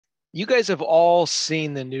You guys have all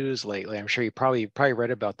seen the news lately. I'm sure you probably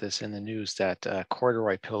read about this in the news that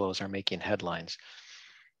corduroy pillows are making headlines.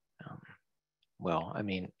 Um, well, I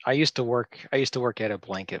mean, I used to work at a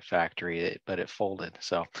blanket factory, but it folded,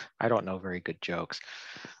 so I don't know very good jokes.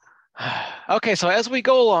 Okay, so as we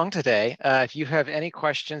go along today, if you have any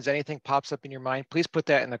questions, anything pops up in your mind, please put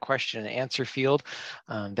that in the question and answer field.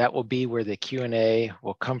 That will be where the Q&A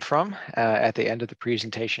will come from at the end of the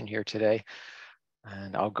presentation here today.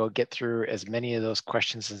 And I'll go get through as many of those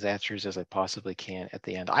questions and answers as I possibly can at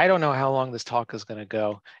the end. I don't know how long this talk is going to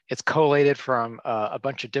go. It's collated from a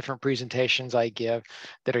bunch of different presentations I give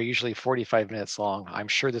that are usually 45 minutes long. I'm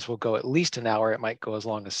sure this will go at least an hour. It might go as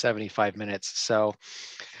long as 75 minutes. So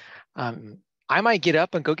um, I might get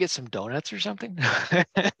up and go get some donuts or something.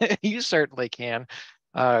 You certainly can.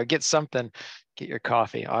 Get something, get your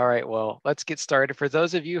coffee. All right, well, let's get started. For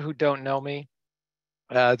those of you who don't know me,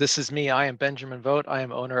 this is me. I am Benjamin Vogt. I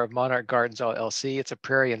am owner of Monarch Gardens LLC. It's a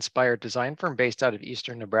prairie-inspired design firm based out of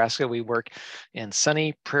eastern Nebraska. We work in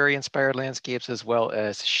sunny prairie-inspired landscapes as well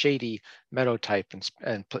as shady meadow-type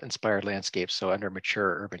inspired landscapes, so under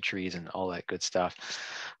mature urban trees and all that good stuff.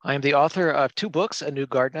 I am the author of two books, A New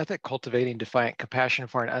Garden Ethic, Cultivating Defiant Compassion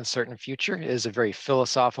for an Uncertain Future. It is a very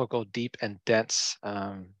philosophical, deep, and dense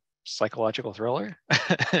psychological thriller.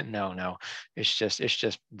 No, it's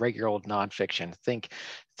just regular old nonfiction. Think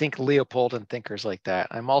Leopold and thinkers like that.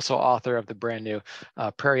 I'm also author of the brand new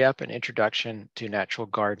Prairie Up: An Introduction to Natural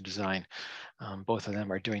Garden Design. Both of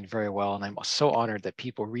them are doing very well, and I'm so honored that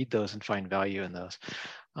people read those and find value in those.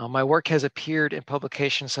 My work has appeared in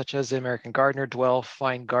publications such as the American Gardener, Dwell,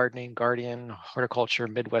 Fine Gardening, Guardian, Horticulture,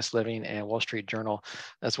 Midwest Living, and Wall Street Journal,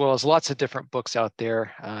 as well as lots of different books out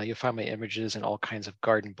there. You'll find my images in all kinds of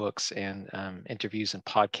garden books and interviews and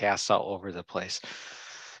podcasts all over the place.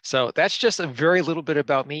 So that's just a very little bit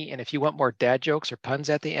about me. And if you want more dad jokes or puns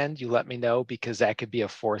at the end, you let me know, because that could be a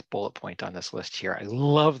fourth bullet point on this list here. I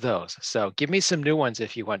love those. So give me some new ones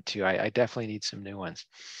if you want to. I definitely need some new ones.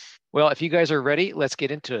 Well, if you guys are ready, let's get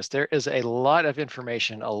into this. There is a lot of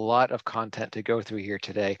information, a lot of content to go through here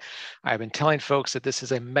today. I've been telling folks that this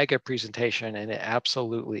is a mega presentation, and it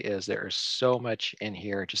absolutely is. There is so much in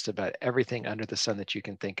here, just about everything under the sun that you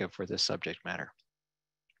can think of for this subject matter.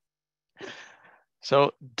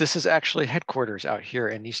 So this is actually headquarters out here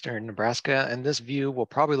in eastern Nebraska, and this view will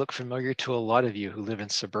probably look familiar to a lot of you who live in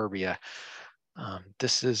suburbia.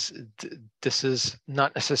 This is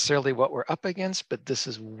not necessarily what we're up against, but this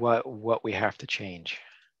is what we have to change.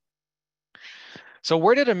 So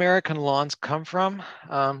where did American lawns come from?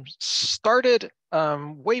 Started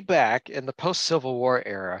way back in the post-Civil War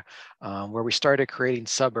era, where we started creating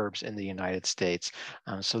suburbs in the United States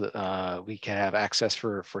so that we can have access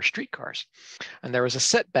for streetcars. And there was a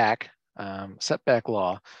setback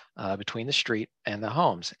law between the street and the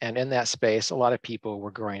homes. And in that space, a lot of people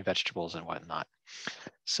were growing vegetables and whatnot.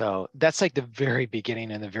 So that's like the very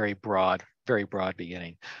beginning and the very broad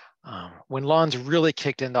beginning. When lawns really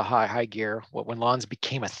kicked into high gear, when lawns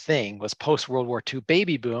became a thing was post-World War II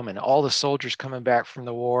baby boom, and all the soldiers coming back from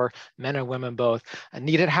the war, men and women both,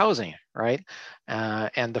 needed housing, right?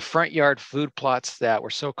 And the front yard food plots that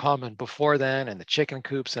were so common before then, and the chicken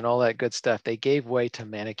coops and all that good stuff, they gave way to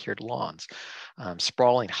manicured lawns.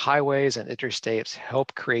 Sprawling highways and interstates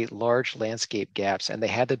helped create large landscape gaps, and they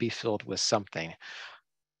had to be filled with something.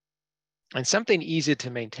 And something easy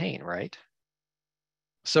to maintain, right?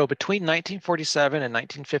 So between 1947 and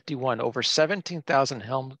 1951, over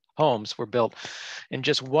 17,000 homes were built in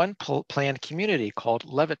just one planned community called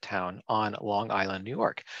Levittown on Long Island, New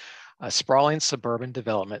York, a sprawling suburban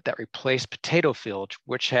development that replaced potato fields,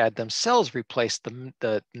 which had themselves replaced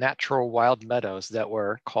the natural wild meadows that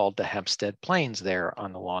were called the Hempstead Plains there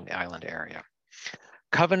on the Long Island area.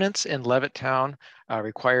 Covenants in Levittown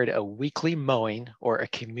required a weekly mowing, or a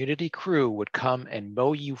community crew would come and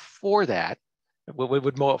mow you for that. We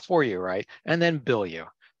would mow it for you, right? And then bill you.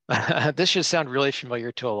 This should sound really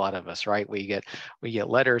familiar to a lot of us, right? We get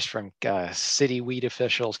letters from city weed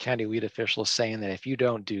officials, county weed officials saying that if you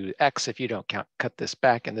don't do X, if you don't cut this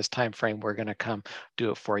back in this time frame, we're going to come do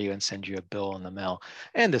it for you and send you a bill in the mail.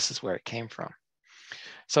 And this is where it came from.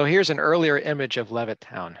 So here's an earlier image of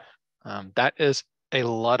Levittown. That is a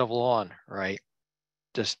lot of lawn, right?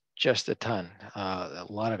 Just a ton, a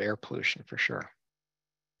lot of air pollution for sure.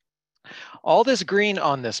 All this green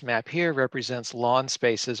on this map here represents lawn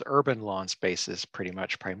spaces, urban lawn spaces, pretty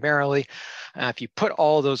much primarily. If you put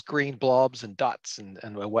all those green blobs and dots and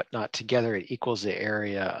whatnot together, it equals the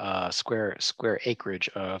area, square acreage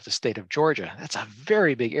of the state of Georgia. That's a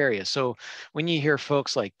very big area. So when you hear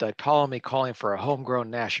folks like Doug Ptolemy calling for a homegrown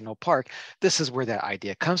national park, this is where that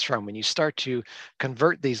idea comes from. When you start to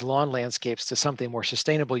convert these lawn landscapes to something more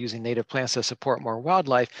sustainable using native plants to support more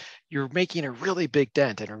wildlife, you're making a really big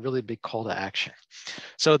dent and a really big call to action.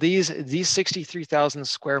 So these 63,000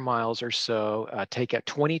 square miles or so take up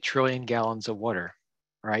 20 trillion gallons of water,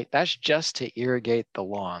 right? That's just to irrigate the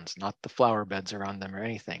lawns, not the flower beds around them or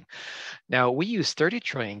anything. Now, we use 30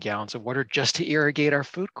 trillion gallons of water just to irrigate our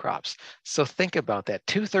food crops. So think about that.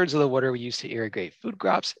 2/3 of the water we use to irrigate food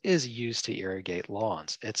crops is used to irrigate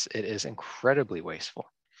lawns. It is incredibly wasteful.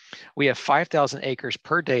 We have 5,000 acres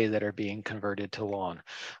per day that are being converted to lawn.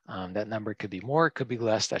 That number could be more, it could be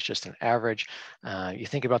less. That's just an average. You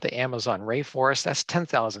think about the Amazon rainforest, that's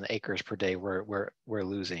 10,000 acres per day we're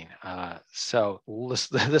losing. So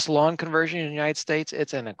this lawn conversion in the United States,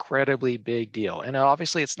 it's an incredibly big deal. And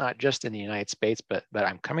obviously it's not just in the United States, but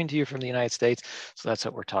I'm coming to you from the United States. So that's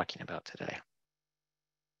what we're talking about today.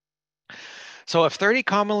 So of 30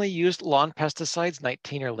 commonly used lawn pesticides,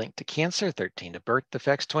 19 are linked to cancer, 13 to birth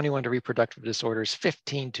defects, 21 to reproductive disorders,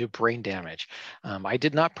 15 to brain damage. I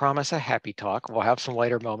did not promise a happy talk. We'll have some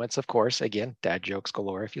lighter moments, of course. Again, dad jokes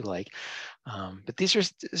galore if you like. But these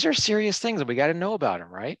are serious things and we got to know about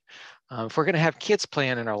them, right? If we're going to have kids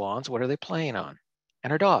playing in our lawns, what are they playing on?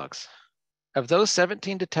 And our dogs. Of those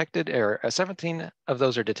 17 detected, or 17 of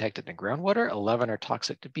those are detected in groundwater, 11 are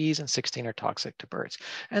toxic to bees, and 16 are toxic to birds.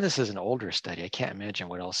 And this is an older study. I can't imagine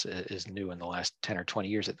what else is new in the last 10 or 20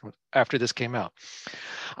 years after this came out.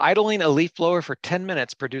 Idling a leaf blower for 10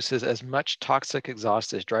 minutes produces as much toxic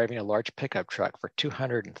exhaust as driving a large pickup truck for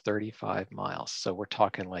 235 miles. So we're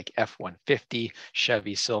talking like F-150,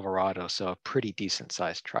 Chevy Silverado, so a pretty decent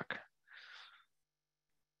sized truck.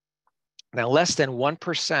 Now, less than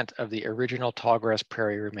 1% of the original tallgrass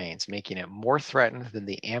prairie remains, making it more threatened than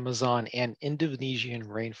the Amazon and Indonesian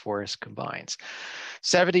rainforest combines.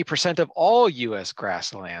 70% of all U.S.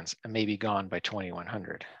 grasslands may be gone by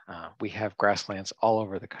 2100. We have grasslands all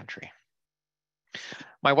over the country.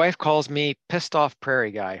 My wife calls me pissed off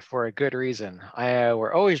prairie guy for a good reason.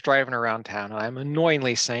 We're always driving around town and I'm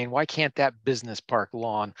annoyingly saying, why can't that business park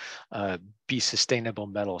lawn be sustainable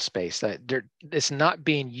meadow space? It's not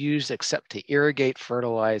being used except to irrigate,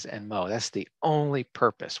 fertilize, and mow. That's the only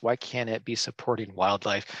purpose. Why can't it be supporting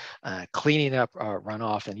wildlife, cleaning up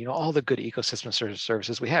runoff, and all the good ecosystem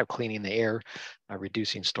services we have, cleaning the air,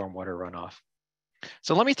 reducing stormwater runoff?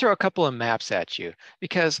 So let me throw a couple of maps at you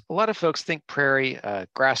because a lot of folks think prairie,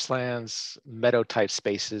 grasslands, meadow type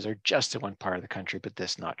spaces are just in one part of the country, but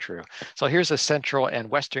that's not true. So here's a central and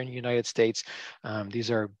western United States.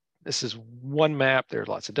 This is one map. There are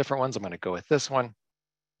lots of different ones. I'm going to go with this one,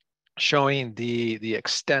 showing the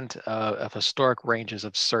extent of historic ranges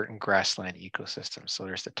of certain grassland ecosystems. So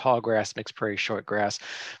there's the tall grass, mixed prairie, short grass,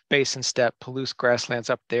 basin steppe, Palouse grasslands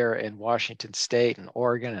up there in Washington State and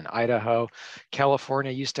Oregon and Idaho.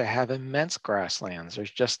 California used to have immense grasslands. There's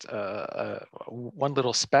just one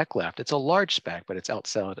little speck left. It's a large speck, but it's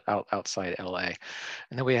outside LA.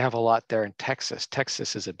 And then we have a lot there in Texas.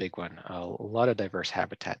 Texas is a big one, a lot of diverse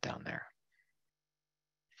habitat down there.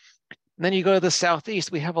 And then you go to the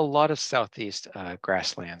southeast, we have a lot of southeast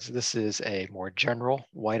grasslands. This is a more general,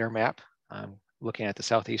 wider map. Looking at the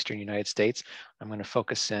southeastern United States, I'm going to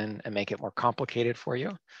focus in and make it more complicated for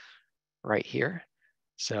you right here.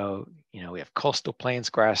 So, we have coastal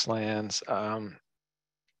plains grasslands.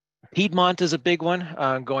 Piedmont is a big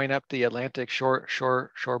one, going up the Atlantic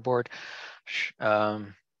shoreboard.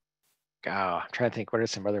 I'm trying to think, what are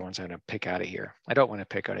some other ones I'm going to pick out of here? I don't want to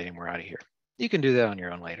pick out any more out of here. You can do that on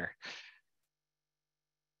your own later.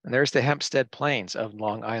 And there's the Hempstead Plains of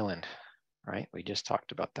Long Island, right? We just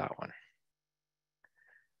talked about that one.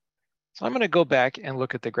 So I'm going to go back and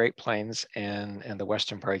look at the Great Plains and the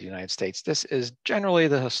western part of the United States. This is generally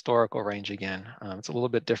the historical range again. It's a little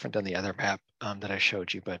bit different than the other map that I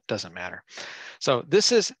showed you, but it doesn't matter. So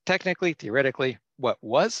this is technically, theoretically, what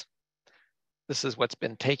was. This is what's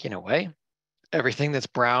been taken away. Everything that's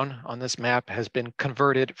brown on this map has been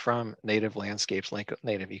converted from native landscapes, like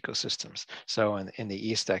native ecosystems. So in the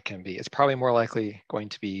east, it's probably more likely going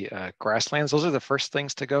to be grasslands. Those are the first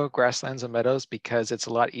things to go, grasslands and meadows, because it's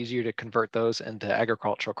a lot easier to convert those into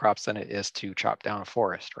agricultural crops than it is to chop down a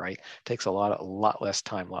forest, right? It takes a lot less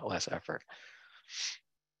time, a lot less effort.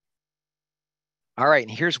 All right,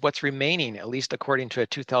 and here's what's remaining, at least according to a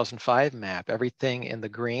 2005 map. Everything in the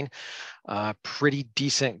green, pretty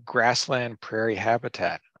decent grassland prairie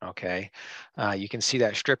habitat, okay? You can see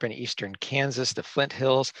that strip in eastern Kansas, the Flint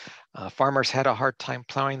Hills. Farmers had a hard time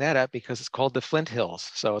plowing that up because it's called the Flint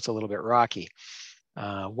Hills, so it's a little bit rocky.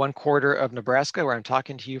 1/4 of Nebraska, where I'm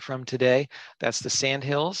talking to you from today, that's the Sand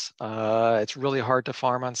Hills. It's really hard to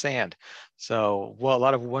farm on sand. So, well, a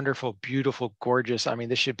lot of wonderful, beautiful, gorgeous. I mean,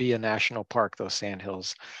 this should be a national park, those Sand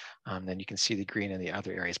Hills. Then you can see the green in the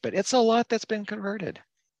other areas, but it's a lot that's been converted.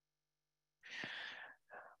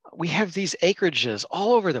 We have these acreages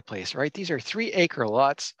all over the place, right? These are 3-acre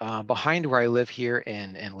lots behind where I live here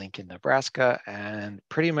in Lincoln, Nebraska. And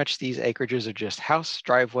pretty much these acreages are just house,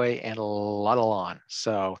 driveway, and a lot of lawn.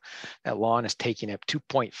 So that lawn is taking up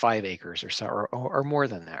 2.5 acres or so, or more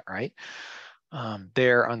than that, right?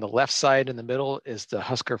 There on the left side in the middle is the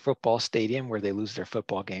Husker football stadium where they lose their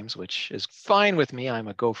football games, which is fine with me. I'm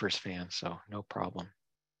a Gophers fan, so no problem.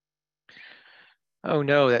 Oh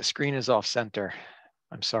no, that screen is off center.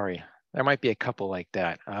 I'm sorry. There might be a couple like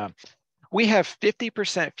that. We have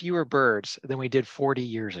 50% fewer birds than we did 40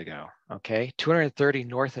 years ago, okay? 230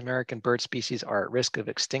 North American bird species are at risk of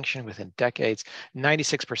extinction within decades.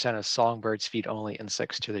 96% of songbirds feed only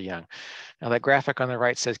insects to their young. Now that graphic on the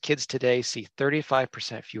right says kids today see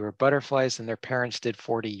 35% fewer butterflies than their parents did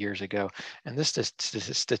 40 years ago. And this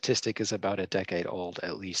statistic is about a decade old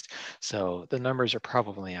at least. So the numbers are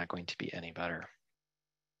probably not going to be any better.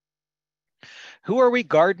 Who are we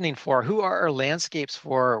gardening for? Who are our landscapes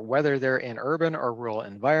for, whether they're in urban or rural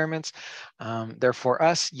environments? They're for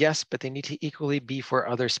us, yes, but they need to equally be for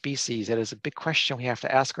other species. That is a big question we have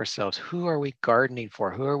to ask ourselves. Who are we gardening for?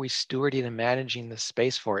 Who are we stewarding and managing the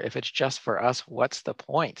space for? If it's just for us, what's the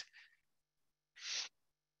point?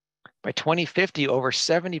 By 2050, over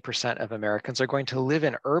 70% of Americans are going to live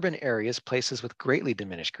in urban areas, places with greatly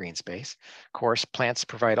diminished green space. Of course, plants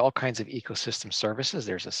provide all kinds of ecosystem services.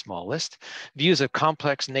 There's a small list. Views of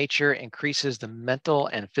complex nature increases the mental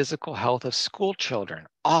and physical health of school children,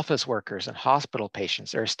 office workers, and hospital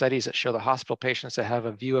patients. There are studies that show the hospital patients that have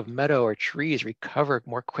a view of meadow or trees recover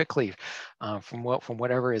more quickly from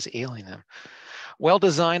whatever is ailing them.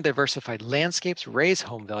 Well-designed, diversified landscapes raise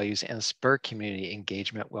home values and spur community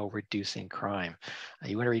engagement while reducing crime.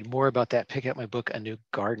 You want to read more about that, pick up my book, A New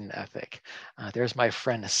Garden Ethic. There's my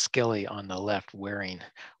friend Skilly on the left wearing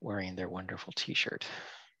their wonderful t-shirt.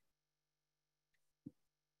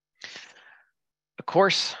 Of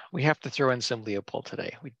course, we have to throw in some Leopold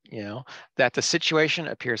today. That the situation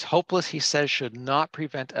appears hopeless, he says, should not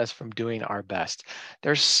prevent us from doing our best.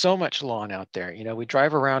 There's so much lawn out there. We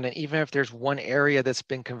drive around, and even if there's one area that's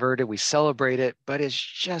been converted, we celebrate it, but it's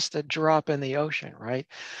just a drop in the ocean, right?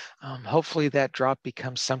 Hopefully that drop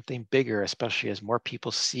becomes something bigger, especially as more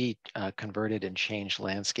people see converted and changed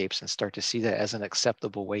landscapes and start to see that as an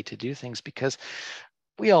acceptable way to do things, because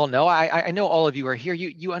we all know, I know all of you are here,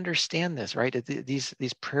 you understand this, right?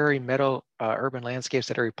 These prairie meadow urban landscapes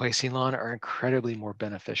that are replacing lawn are incredibly more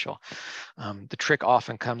beneficial. The trick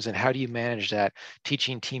often comes in, how do you manage that,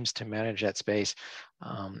 teaching teams to manage that space,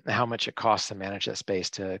 how much it costs to manage that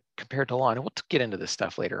space compared to lawn. And we'll get into this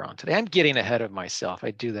stuff later on today. I'm getting ahead of myself.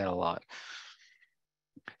 I do that a lot.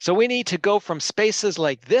 So we need to go from spaces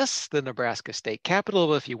like this, the Nebraska State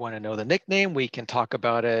Capitol. If you want to know the nickname, we can talk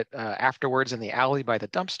about it afterwards in the alley by the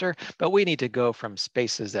dumpster, but we need to go from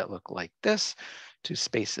spaces that look like this to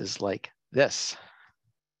spaces like this.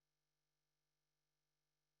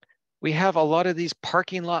 We have a lot of these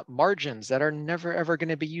parking lot margins that are never ever going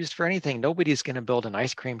to be used for anything. Nobody's going to build an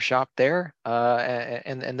ice cream shop there,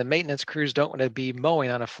 and the maintenance crews don't want to be mowing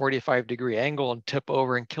on a 45-degree angle and tip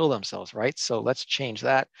over and kill themselves, right? So let's change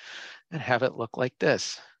that and have it look like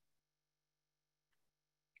this.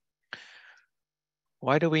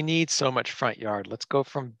 Why do we need so much front yard? Let's go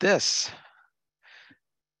from this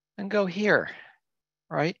and go here,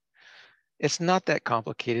 right? It's not that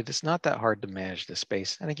complicated. It's not that hard to manage the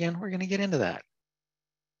space. And again, we're going to get into that.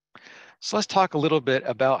 So let's talk a little bit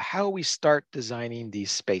about how we start designing these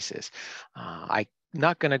spaces. I'm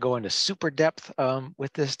not going to go into super depth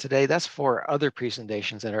with this today. That's for other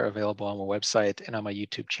presentations that are available on my website and on my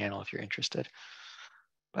YouTube channel if you're interested.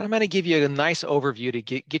 But I'm going to give you a nice overview to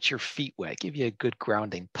get your feet wet, give you a good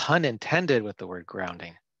grounding, pun intended with the word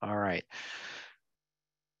grounding. All right.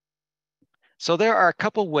 So there are a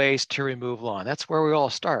couple ways to remove lawn. That's where we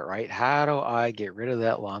all start, right? How do I get rid of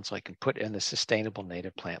that lawn so I can put in the sustainable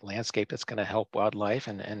native plant landscape that's going to help wildlife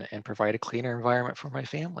and provide a cleaner environment for my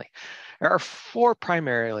family? There are four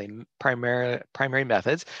primary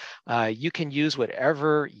methods. You can use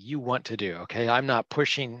whatever you want to do, okay? I'm not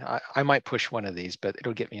pushing, I might push one of these, but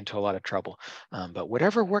it'll get me into a lot of trouble. But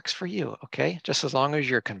whatever works for you, okay? Just as long as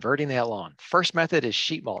you're converting that lawn. First method is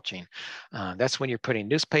sheet mulching. That's when you're putting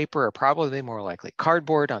newspaper or probably more likely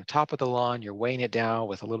cardboard on top of the lawn. You're weighing it down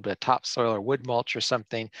with a little bit of topsoil or wood mulch or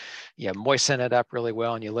something. You moisten it up really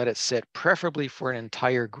well and you let it sit, preferably for an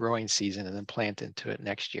entire growing season, and then plant into it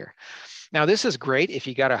next year. Now, this is great if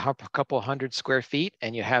you got a couple hundred square feet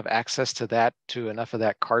and you have access to that, to enough of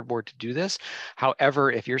that cardboard to do this.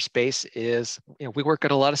 However, if your space is, we work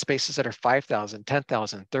at a lot of spaces that are 5,000,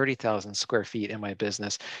 10,000, 30,000 square feet in my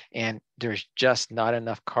business, and there's just not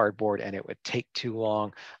enough cardboard, and it would take too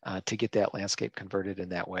long to get that landscape converted in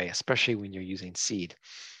that way, especially when you're using seed.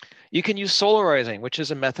 You can use solarizing, which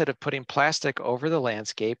is a method of putting plastic over the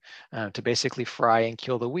landscape to basically fry and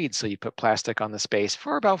kill the weeds. So you put plastic on the space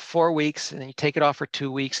for about 4 weeks, and then you take it off for 2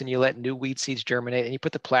 weeks, and you let new weed seeds germinate, and you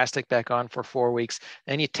put the plastic back on for 4 weeks,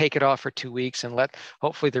 and you take it off for 2 weeks and let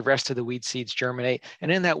hopefully the rest of the weed seeds germinate. And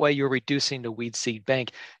in that way, you're reducing the weed seed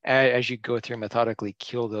bank as you go through methodically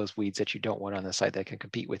kill those weeds that you don't want on the site that can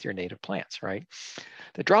compete with your native plants, right?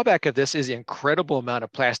 The drawback of this is the incredible amount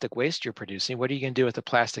of plastic waste you're producing. What are you going to do with the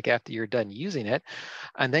plastic after you're done using it?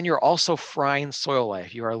 And then you're also frying soil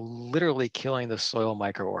life. You are literally killing the soil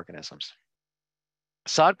microorganisms.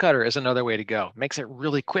 Sod cutter is another way to go. Makes it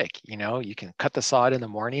really quick. You can cut the sod in the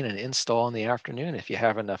morning and install in the afternoon if you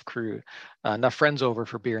have enough enough friends over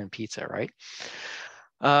for beer and pizza, right?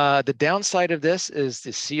 The downside of this is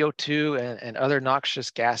the CO2 and other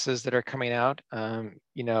noxious gases that are coming out.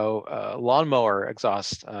 Lawnmower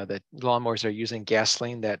exhaust. The lawnmowers are using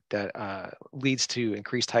gasoline that leads to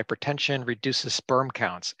increased hypertension, reduces sperm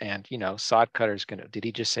counts, and sod cutter is going to. Did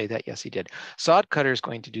he just say that? Yes, he did. Sod cutter is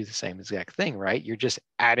going to do the same exact thing, right? You're just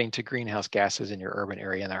adding to greenhouse gases in your urban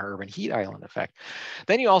area and the urban heat island effect.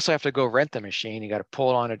 Then you also have to go rent the machine. You got to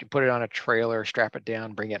pull it on it, put it on a trailer, strap it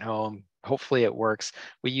down, bring it home. Hopefully it works.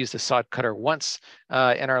 We used the sod cutter once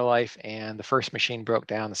in our life, and the first machine broke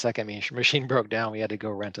down. The second machine broke down. We had to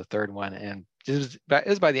go rent a third one, and it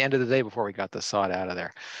was by the end of the day before we got the sod out of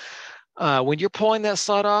there. When you're pulling that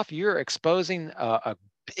sod off, you're exposing a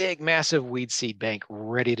big, massive weed seed bank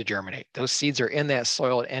ready to germinate. Those seeds are in that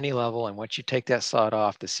soil at any level, and once you take that sod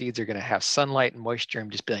off, the seeds are going to have sunlight and moisture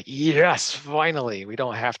and just be like, yes, finally, we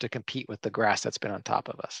don't have to compete with the grass that's been on top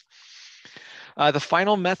of us. The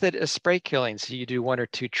final method is spray killing. So you do 1 or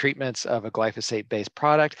 2 treatments of a glyphosate-based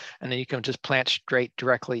product, and then you can just plant straight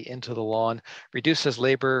directly into the lawn. Reduces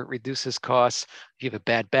labor, reduces costs. If you have a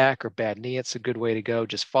bad back or bad knee, it's a good way to go.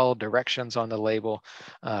 Just follow directions on the label.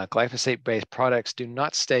 Glyphosate-based products do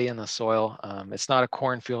not stay in the soil. It's not a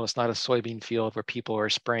cornfield. It's not a soybean field where people are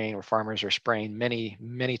spraying, or farmers are spraying many,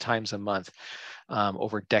 many times a month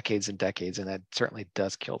over decades and decades, and that certainly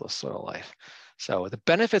does kill the soil life. So the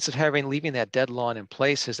benefits of leaving that dead lawn in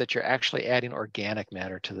place is that you're actually adding organic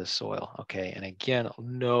matter to the soil, okay? And again,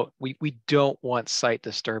 no, we don't want site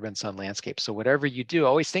disturbance on landscape. So whatever you do,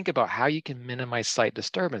 always think about how you can minimize site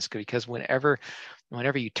disturbance, because whenever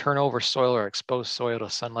you turn over soil or expose soil to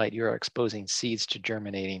sunlight, you're exposing seeds to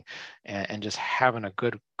germinating and just having a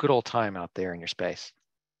good old time out there in your space.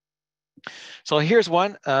 So here's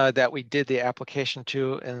one that we did the application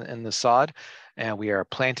to in the sod, and we are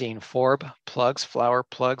planting forb plugs, flower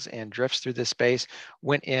plugs, and drifts through this space.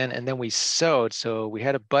 Went in and then we sowed. So we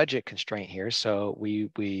had a budget constraint here. So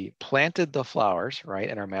we planted the flowers, right,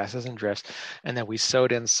 in our masses and drifts, and then we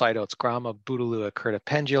sowed in Cytotes grama, Bouteloua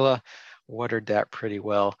curta, watered that pretty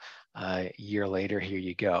well. A year later, here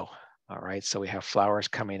you go. All right, so we have flowers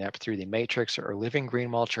coming up through the matrix or living green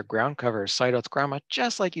mulch or ground cover, Cytotes grama,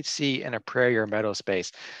 just like you'd see in a prairie or meadow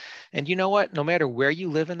space. And you know what? No matter where you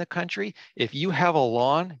live in the country, if you have a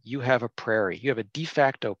lawn, you have a prairie. You have a de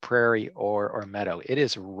facto prairie or meadow. It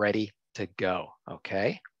is ready to go,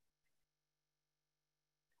 okay?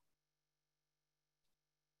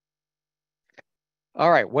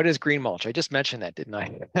 All right, what is green mulch? I just mentioned that, didn't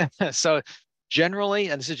I? So generally,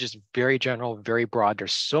 and this is just very general, very broad,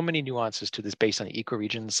 there's so many nuances to this based on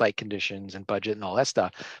ecoregion, site conditions, and budget and all that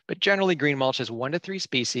stuff. But generally, green mulch is 1 to 3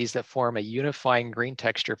 species that form a unifying green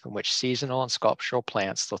texture from which seasonal and sculptural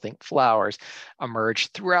plants, so think flowers, emerge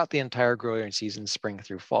throughout the entire growing season, spring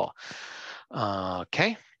through fall.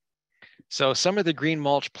 Okay. So some of the green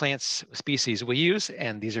mulch plants species we use,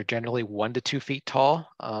 and these are generally 1 to 2 feet tall.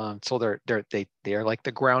 So they are like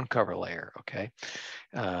the ground cover layer. Okay.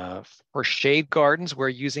 Uh, for shade gardens, we're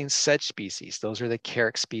using sedge species. Those are the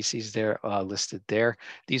Carex species there listed there.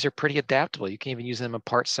 These are pretty adaptable. You can even use them in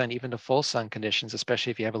part sun, even to full sun conditions,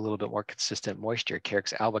 especially if you have a little bit more consistent moisture.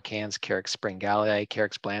 Carex albicans, Carex springaliae,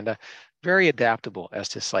 Carex blanda, very adaptable as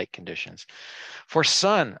to site conditions. For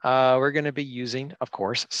sun, we're going to be using, of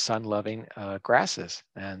course, sun-loving grasses.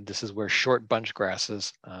 And this is where short bunch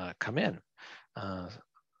grasses come in. Uh,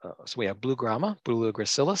 so we have blue grama, Brulua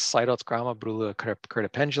gracilis, Cytots grama, Brulua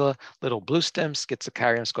curtipendula, little blue stem,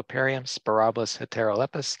 Schizocarium scoparium, Spirabilis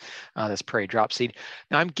heterolepis, that's prairie dropseed.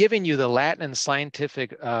 Now I'm giving you the Latin and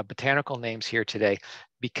scientific botanical names here today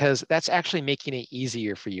because that's actually making it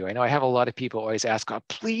easier for you. I know I have a lot of people always ask, oh,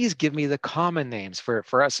 please give me the common names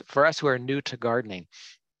for us who are new to gardening.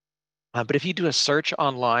 But if you do a search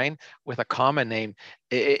online with a common name,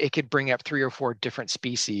 it could bring up 3 or 4 different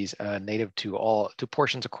species native to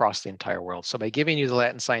portions across the entire world. So by giving you the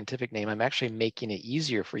Latin scientific name, I'm actually making it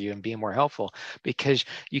easier for you and being more helpful because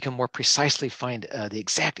you can more precisely find the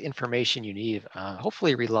exact information you need,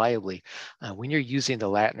 hopefully reliably, when you're using the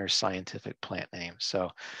Latin or scientific plant name.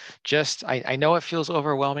 So I know it feels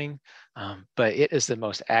overwhelming, but it is the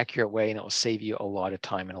most accurate way and it will save you a lot of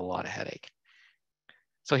time and a lot of headache.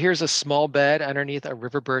 So here's a small bed underneath a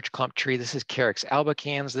river birch clump tree. This is Carex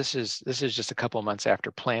albicans. This is just a couple months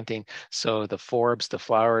after planting. So the forbs, the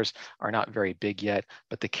flowers are not very big yet,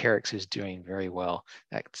 but the Carex is doing very well.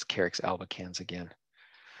 That's Carex albicans again.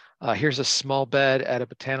 Here's a small bed at a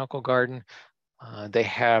botanical garden. They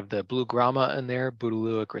have the blue grama in there,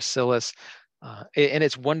 Bouteloua gracilis. And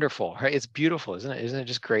it's wonderful, right? It's beautiful, isn't it? Isn't it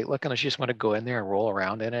just great looking? Unless you just want to go in there and roll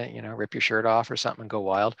around in it, rip your shirt off or something and go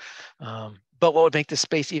wild. But what would make the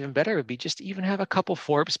space even better would be just to even have a couple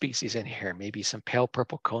forb species in here, maybe some pale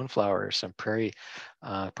purple coneflower or some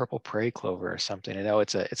purple prairie clover or something. I know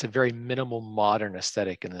it's a very minimal modern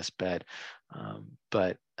aesthetic in this bed,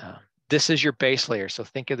 but this is your base layer. So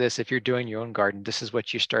think of this, if you're doing your own garden, this is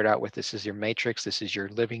what you start out with. This is your matrix. This is your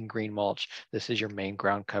living green mulch. This is your main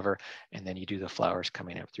ground cover. And then you do the flowers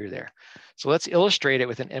coming up through there. So let's illustrate it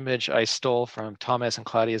with an image I stole from Thomas and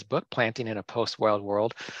Claudia's book, Planting in a Post-Wild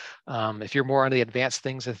World. If you're more on the advanced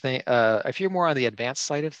if you're more on the advanced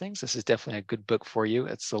side of things, this is definitely a good book for you.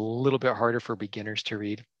 It's a little bit harder for beginners to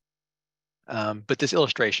read. But this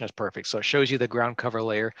illustration is perfect. So it shows you the ground cover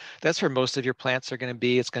layer. That's where most of your plants are going to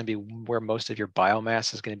be. It's going to be where most of your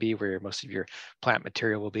biomass is going to be, where most of your plant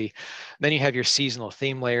material will be. Then you have your seasonal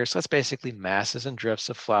theme layers. So that's basically masses and drifts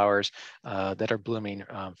of flowers that are blooming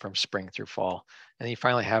from spring through fall. And then you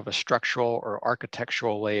finally have a structural or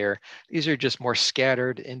architectural layer. These are just more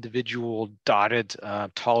scattered, individual, dotted,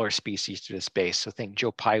 taller species through the space. So think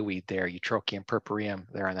Joe Pye weed there, Eutrochium purpureum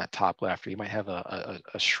there on that top left, or you might have a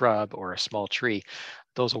shrub or a small tree.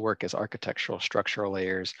 Those will work as architectural structural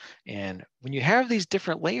layers. And when you have these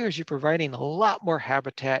different layers, you're providing a lot more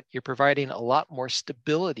habitat. You're providing a lot more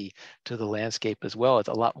stability to the landscape as well. It's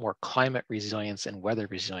a lot more climate resilience and weather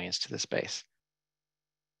resilience to the space.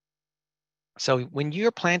 So when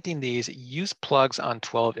you're planting these, use plugs on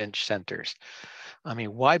 12-inch centers. I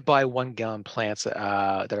mean, why buy 1-gallon plants that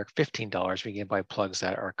are $15 when you can buy plugs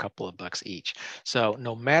that are a couple of bucks each? So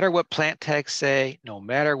no matter what plant tags say, no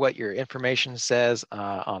matter what your information says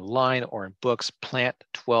online or in books, plant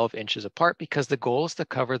 12 inches apart because the goal is to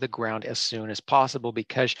cover the ground as soon as possible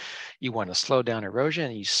because you want to slow down erosion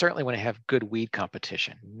and you certainly want to have good weed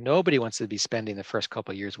competition. Nobody wants to be spending the first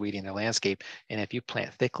couple of years weeding their landscape. And if you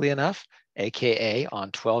plant thickly enough, AKA on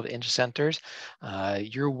 12-inch centers,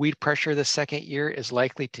 your weed pressure the second year is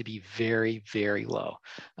likely to be very, very low.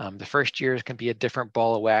 The first year can be a different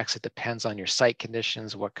ball of wax. It depends on your site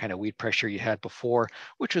conditions, what kind of weed pressure you had before,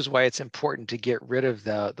 which is why it's important to get rid of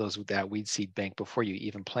that weed seed bank before you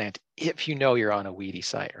even plant, if you know you're on a weedy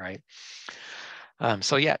site, right?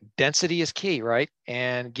 So yeah, density is key, right?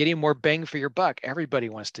 And getting more bang for your buck. Everybody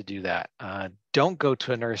wants to do that. Don't go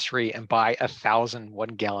to a nursery and buy 1,000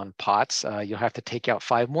 1-gallon pots. You'll have to take out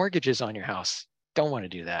 5 mortgages on your house. Don't want to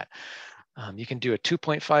do that. You can do a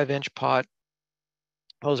 2.5-inch pot.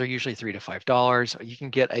 Those are usually $3 to $5. You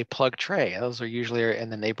can get a plug tray. Those are usually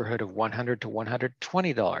in the neighborhood of $100 to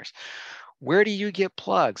 $120. Where do you get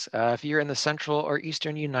plugs? If you're in the central or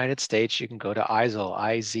eastern United States, you can go to IZEL,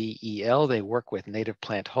 IZEL. They work with native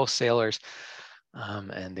plant wholesalers,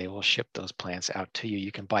 and they will ship those plants out to you.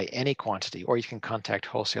 You can buy any quantity, or you can contact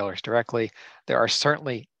wholesalers directly. There are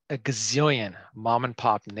certainly a gazillion mom and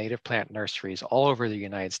pop native plant nurseries all over the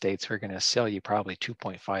United States who are going to sell you probably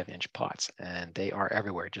 2.5-inch pots, and they are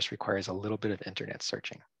everywhere. It just requires a little bit of internet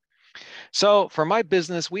searching. So for my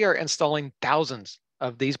business, we are installing thousands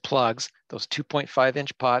of these plugs, those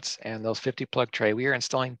 2.5-inch pots and those 50 plug tray. We are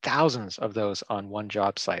installing thousands of those on one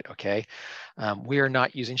job site, okay? We are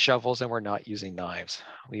not using shovels and we're not using knives.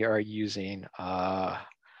 We are using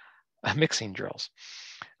mixing drills.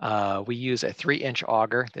 We use a 3-inch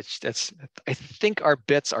auger. I think our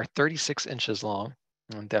bits are 36 inches long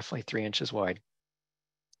and definitely 3 inches wide.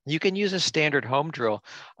 You can use a standard home drill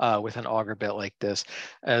with an auger bit like this,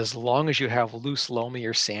 as long as you have loose, loamy,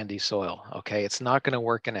 or sandy soil. Okay, it's not going to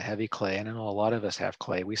work in a heavy clay. I know a lot of us have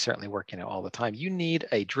clay. We certainly work in it all the time. You need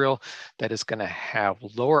a drill that is going to have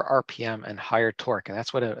lower RPM and higher torque, and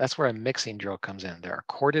that's where a mixing drill comes in. There are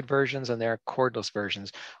corded versions and there are cordless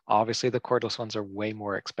versions. Obviously, the cordless ones are way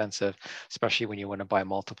more expensive, especially when you want to buy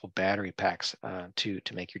multiple battery packs to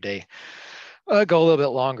make your day go a little bit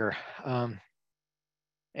longer.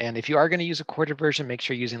 And if you are going to use a corded version, make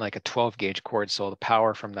sure you're using like a 12 gauge cord, so the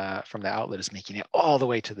power from the outlet is making it all the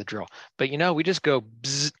way to the drill. But we just go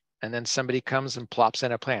bzzz, and then somebody comes and plops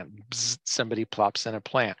in a plant. Bzzz, somebody plops in a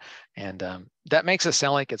plant, and that makes it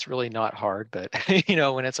sound like it's really not hard. But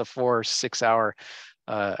when it's a 4 or 6 hour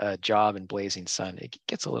job in blazing sun, it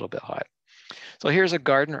gets a little bit hot. So here's a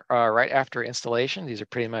garden right after installation. These are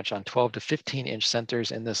pretty much on 12 to 15-inch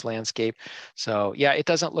centers in this landscape. So yeah, it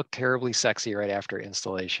doesn't look terribly sexy right after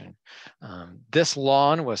installation. This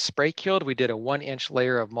lawn was spray killed. We did a 1-inch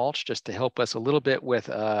layer of mulch just to help us a little bit with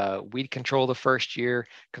weed control the first year,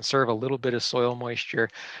 conserve a little bit of soil moisture,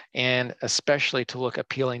 and especially to look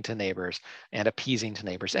appealing to neighbors and appeasing to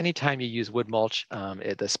neighbors. Anytime you use wood mulch,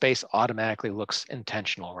 the space automatically looks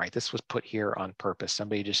intentional, right? This was put here on purpose.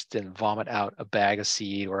 Somebody just didn't vomit out a bag of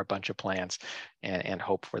seed or a bunch of plants and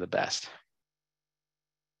hope for the best.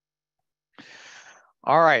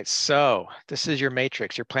 All right, so this is your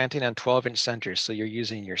matrix. You're planting on 12-inch centers. So you're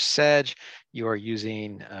using your sedge, you are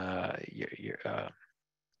using your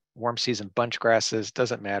warm season bunch grasses,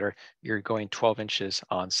 doesn't matter. You're going 12 inches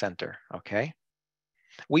on center, okay?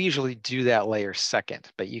 We usually do that layer second,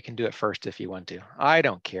 but you can do it first if you want to. I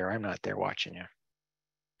don't care, I'm not there watching you.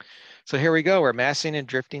 So here we go. We're massing and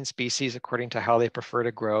drifting species according to how they prefer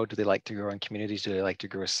to grow. Do they like to grow in communities? Do they like to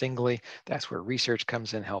grow singly? That's where research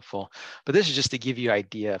comes in helpful. But this is just to give you an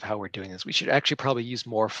idea of how we're doing this. We should actually probably use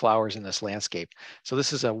more flowers in this landscape. So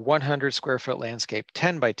this is a 100 square foot landscape,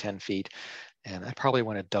 10 by 10 feet. And I probably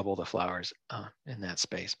want to double the flowers in that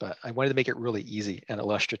space, but I wanted to make it really easy and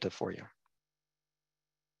illustrative for you.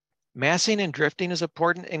 Massing and drifting is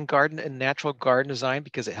important in garden and natural garden design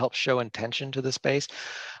because it helps show intention to the space.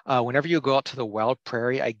 Whenever you go out to the wild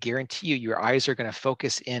prairie, I guarantee you your eyes are going to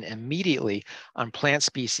focus in immediately on plant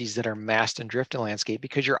species that are massed and drift in landscape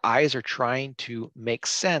because your eyes are trying to make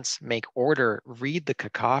sense, make order, read the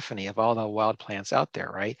cacophony of all the wild plants out there,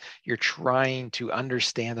 right? You're trying to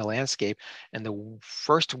understand the landscape, and the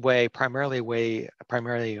first way, primarily way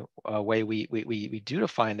we do to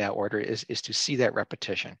find that order is to see that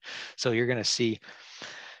repetition. So you're going to see,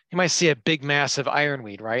 you might see a big mass of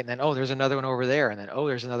ironweed, right? And then, oh, there's another one over there. And then, oh,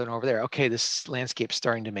 there's another one over there. Okay, this landscape's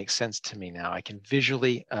starting to make sense to me now. I can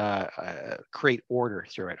visually create order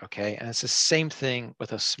through it, okay? And it's the same thing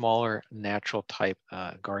with a smaller natural type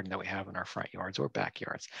garden that we have in our front yards or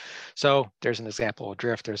backyards. So there's an example of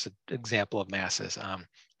drift. There's an example of masses.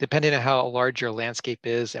 Depending on how large your landscape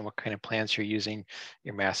is and what kind of plants you're using,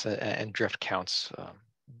 your mass and drift counts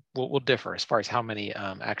will differ as far as how many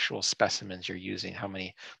actual specimens you're using, how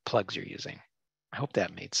many plugs you're using. I hope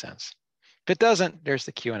that made sense. If it doesn't, there's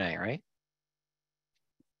the Q&A, right?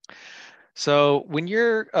 So when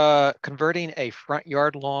you're converting a front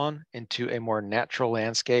yard lawn into a more natural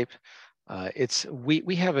landscape,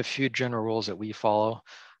 we have a few general rules that we follow.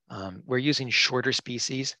 We're using shorter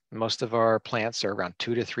species. Most of our plants are around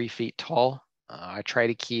 2 to 3 feet tall. I try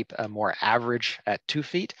to keep a more average at 2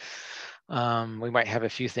 feet. We might have a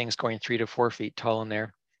few things going 3 to 4 feet tall in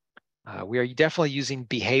there. We are definitely using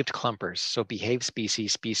behaved clumpers. So behaved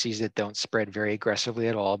species that don't spread very aggressively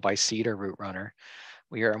at all by seed or root runner.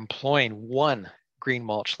 We are employing one green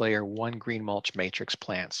mulch layer, one green mulch matrix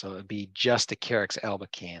plant. So it'd be just a Carex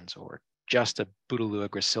albicans or just a Bouteloua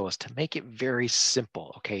gracilis to make it very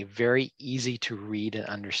simple, okay? Very easy to read and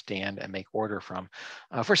understand and make order from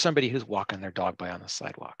for somebody who's walking their dog by on the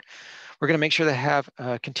sidewalk. We're going to make sure to have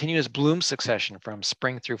continuous bloom succession from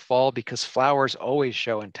spring through fall because flowers always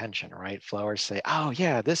show intention, right? Flowers say, oh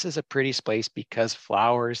yeah, this is a pretty space because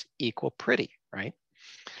flowers equal pretty, right?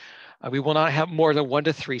 We will not have more than 1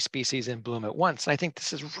 to 3 species in bloom at once. And I think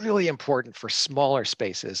this is really important for smaller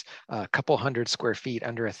spaces, a couple hundred square feet,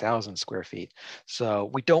 under 1,000 square feet. So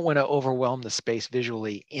we don't want to overwhelm the space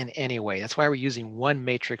visually in any way. That's why we're using one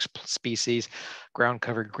matrix species, ground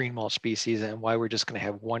covered green mulch species, and why we're just going to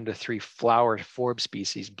have 1 to 3 flower forb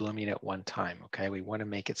species blooming at one time. Okay, we want to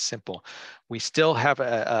make it simple. We still have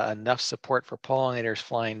enough support for pollinators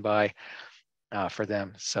flying by for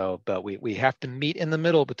them. So, but we have to meet in the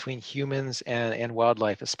middle between humans and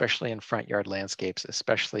wildlife, especially in front yard landscapes,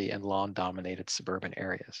 especially in lawn dominated suburban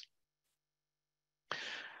areas.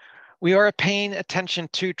 We are paying attention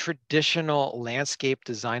to traditional landscape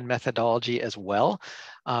design methodology as well.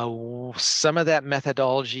 Some of that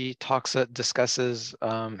methodology discusses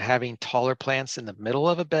having taller plants in the middle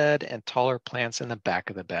of a bed and taller plants in the back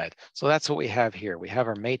of the bed. So that's what we have here. We have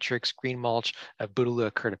our matrix green mulch of Bouteloua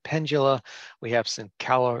curtipendula. We have some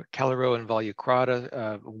Calero and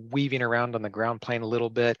volucrata weaving around on the ground plane a little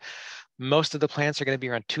bit. Most of the plants are going to be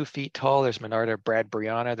around 2 feet tall. There's Monarda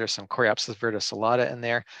bradburyana. There's some Coreopsis verticillata in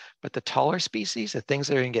there. But the taller species, the things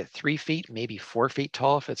that are going to get 3 feet, maybe 4 feet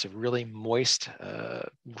tall, if it's a really moist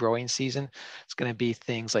growing season, it's going to be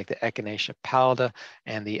things like the Echinacea pallida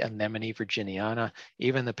and the Anemone virginiana.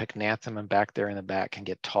 Even the Pycnanthemum back there in the back can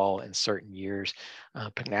get tall in certain years.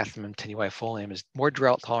 Pycnanthemum tenuifolium is more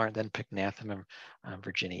drought tolerant than Pycnanthemum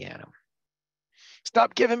virginianum.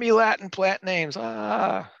 Stop giving me Latin plant names.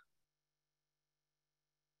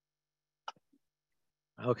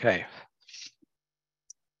 Okay.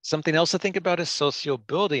 Something else to think about is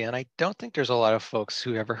sociability, and I don't think there's a lot of folks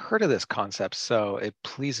who ever heard of this concept, so it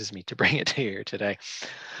pleases me to bring it to you today.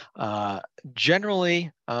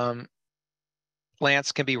 Generally,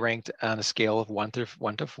 plants can be ranked on a scale of 1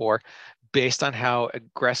 to 4 based on how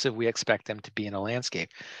aggressive we expect them to be in a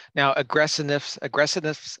landscape. Now, aggressiveness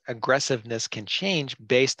can change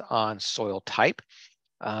based on soil type,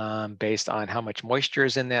 based on how much moisture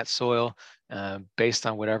is in that soil, based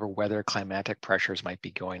on whatever weather climatic pressures might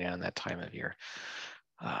be going on that time of year.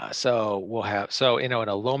 In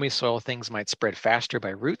a loamy soil, things might spread faster by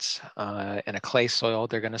roots. In a clay soil,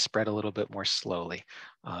 they're going to spread a little bit more slowly.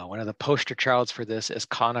 One of the poster childs for this is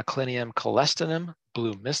Conoclinium colestinum,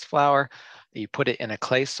 blue mist flower. You put it in a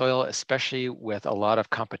clay soil, especially with a lot of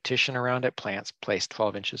competition around it, plants placed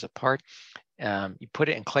 12 inches apart. You put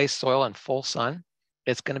it in clay soil in full sun,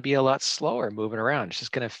 it's going to be a lot slower moving around. It's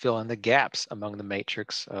just going to fill in the gaps among the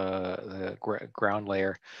matrix, the ground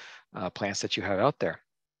layer plants that you have out there.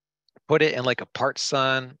 Put it in like a part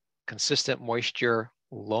sun, consistent moisture,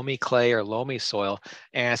 loamy clay or loamy soil,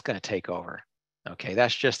 and it's going to take over. Okay,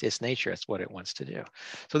 that's just its nature. It's what it wants to do.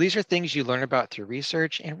 So these are things you learn about through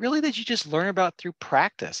research, and really that you just learn about through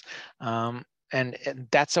practice. And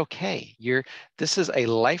that's okay. This is a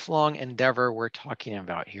lifelong endeavor we're talking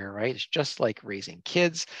about here, right? It's just like raising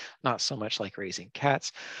kids, not so much like raising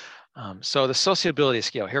cats. So the sociability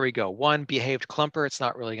scale, here we go. 1, behaved clumper, it's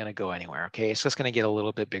not really going to go anywhere, okay? It's just going to get a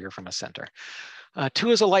little bit bigger from a center.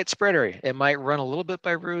 2 is a light spreader. It might run a little bit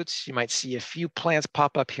by roots. You might see a few plants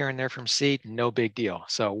pop up here and there from seed, no big deal.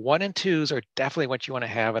 So 1 and 2s are definitely what you want to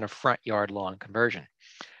have in a front yard lawn conversion.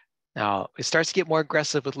 Now, it starts to get more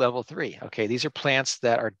aggressive with level 3. Okay, these are plants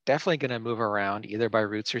that are definitely going to move around either by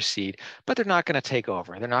roots or seed, but they're not going to take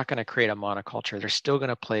over. They're not going to create a monoculture. They're still going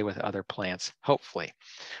to play with other plants, hopefully.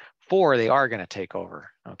 4, they are going to take over.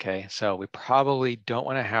 Okay, so we probably don't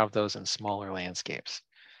want to have those in smaller landscapes.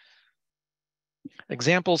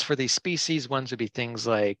 Examples for these species, ones would be things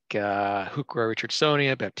like Heuchera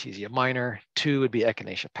richardsonii, Baptisia minor. 2 would be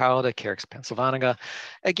Echinacea pallida, Carex pennsylvanica.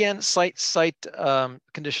 Again, site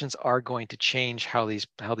conditions are going to change how these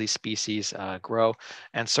species grow,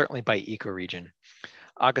 and certainly by ecoregion.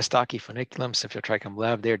 Augustaki funiculum, Symphotrichum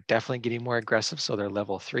lev, they're definitely getting more aggressive, so they're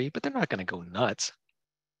level 3, but they're not going to go nuts.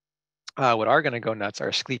 What are going to go nuts are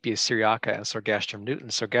Asclepias syriaca and Sorghastrum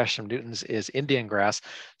nutans. Sorghastrum nutans is Indian grass,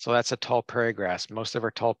 so that's a tall prairie grass. Most of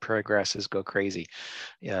our tall prairie grasses go crazy.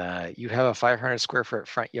 You have a 500 square foot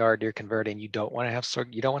front yard you're converting. You don't want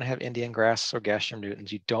to have Indian grass, Sorghastrum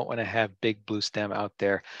nutans. You don't want to have big blue stem out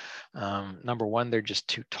there. Number 1, they're just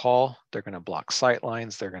too tall. They're going to block sight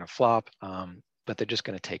lines. They're going to flop, but they're just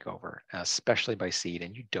going to take over, especially by seed,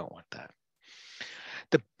 and you don't want that.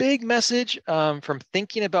 The big message from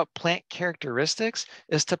thinking about plant characteristics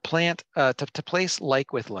is to place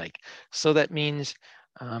like with like. So that means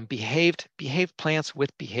behaved plants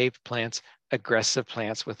with behaved plants, aggressive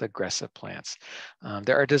plants with aggressive plants.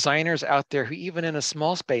 There are designers out there who, even in a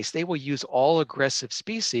small space, they will use all aggressive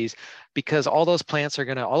species because all those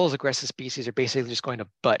aggressive species are basically just going to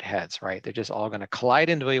butt heads, right? They're just all going to collide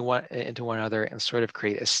into one another and sort of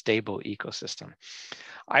create a stable ecosystem.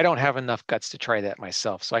 I don't have enough guts to try that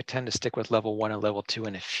myself, so I tend to stick with level 1 and level 2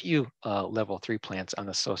 and a few level 3 plants on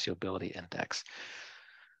the sociability index.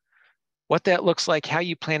 What that looks like, how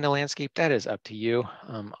you plan the landscape, that is up to you.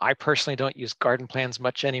 I personally don't use garden plans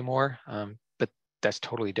much anymore, but that's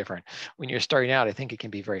totally different. When you're starting out, I think it can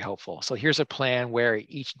be very helpful. So here's a plan where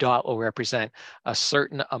each dot will represent a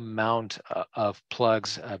certain amount of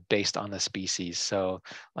plugs based on the species. So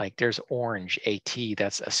like there's orange, AT,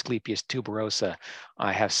 that's Asclepias tuberosa.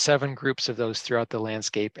 I have 7 groups of those throughout the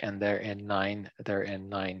landscape, and they're in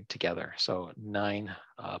nine together. So 9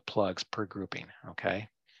 plugs per grouping, okay?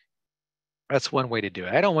 That's one way to do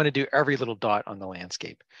it. I don't want to do every little dot on the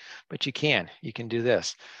landscape, but you can do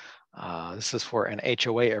this. This is for an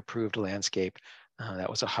HOA approved landscape. That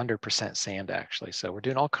was 100% sand actually. So we're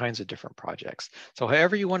doing all kinds of different projects. So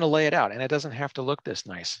however you want to lay it out, and it doesn't have to look this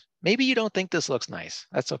nice. Maybe you don't think this looks nice.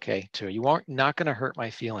 That's okay too. You aren't not going to hurt my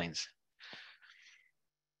feelings.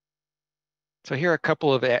 So here are a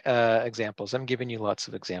couple of examples. I'm giving you lots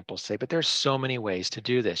of examples today, but there's so many ways to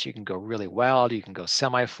do this. You can go really wild, you can go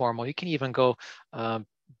semi-formal, you can even go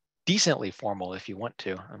decently formal if you want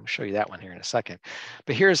to. I'm gonna show you that one here in a second.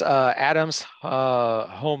 But here's Adam's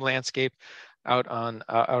home landscape out on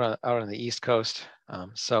the East Coast.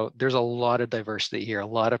 So there's a lot of diversity here, a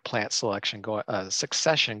lot of plant selection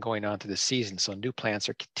succession going on through the season. So new plants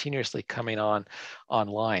are continuously coming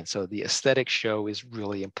online. So the aesthetic show is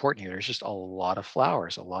really important here. There's just a lot of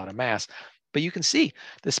flowers, a lot of mass. But you can see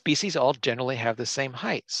the species all generally have the same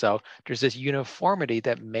height. So there's this uniformity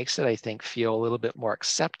that makes it, I think, feel a little bit more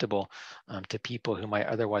acceptable to people who might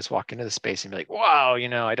otherwise walk into the space and be like, wow,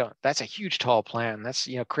 that's a huge tall plant. And that's,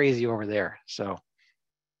 crazy over there. So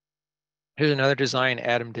here's another design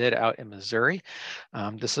Adam did out in Missouri.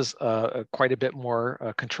 This is quite a bit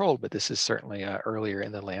more controlled, but this is certainly earlier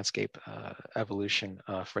in the landscape evolution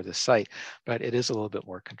for the site, but it is a little bit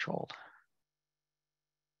more controlled.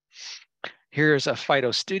 Here's a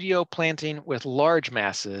phyto studio planting with large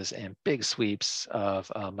masses and big sweeps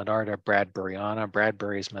of Monarda bradburyana.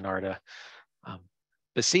 Bradbury's Monarda.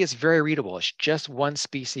 But see, it's very readable. It's just one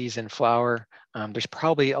species in flower. There's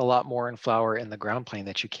probably a lot more in flower in the ground plane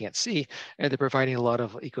that you can't see, and they're providing a lot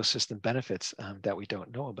of ecosystem benefits that we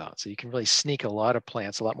don't know about. So you can really sneak a lot of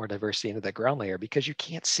plants, a lot more diversity into that ground layer because you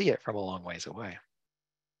can't see it from a long ways away.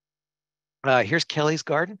 Here's Kelly's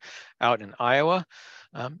garden out in Iowa.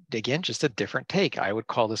 Again, just a different take. I would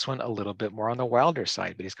call this one a little bit more on the wilder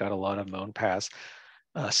side, but he's got a lot of mown paths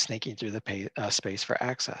snaking through the space for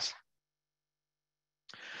access.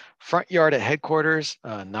 Front yard at headquarters,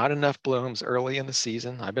 not enough blooms early in the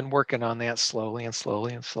season. I've been working on that slowly and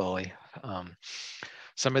slowly and slowly.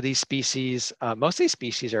 Some of these species, most of these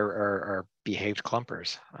species are behaved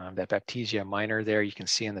clumpers. That Baptisia minor there, you can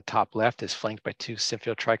see in the top left, is flanked by 2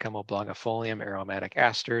 Symphyl-trichum oblongifolium aromatic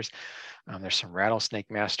asters. There's some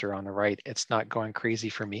rattlesnake master on the right. It's not going crazy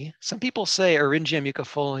for me. Some people say Eryngium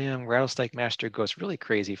mucifolium, rattlesnake master goes really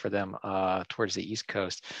crazy for them towards the East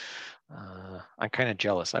Coast. I'm kind of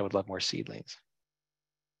jealous. I would love more seedlings.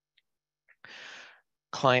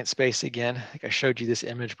 Client space again. I think I showed you this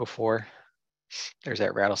image before. There's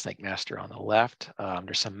that rattlesnake master on the left.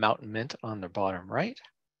 There's some mountain mint on the bottom right.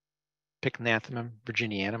 Pycnanthemum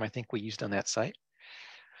virginianum, I think we used on that site.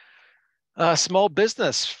 Small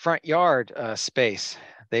business front yard space.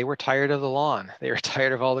 They were tired of the lawn. They were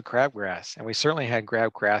tired of all the crabgrass. And we certainly had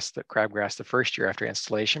crabgrass the first year after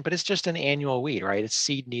installation, but it's just an annual weed, right? Its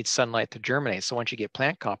seed needs sunlight to germinate. So once you get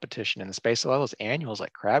plant competition in the space, a lot of those annuals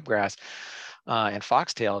like crabgrass and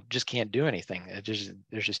foxtail just can't do anything. There's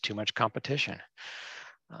just too much competition.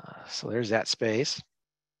 So there's that space.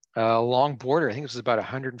 Long border, I think this was about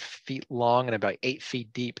 100 feet long and about 8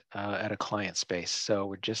 feet deep at a client space. So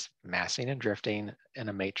we're just massing and drifting in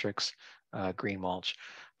a matrix green mulch,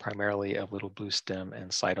 primarily of little blue stem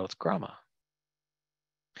and side oats grama.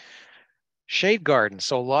 Shade garden,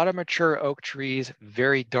 so a lot of mature oak trees,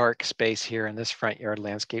 very dark space here in this front yard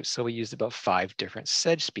landscape. So we used about 5 different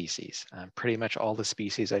sedge species, pretty much all the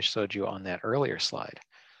species I showed you on that earlier slide.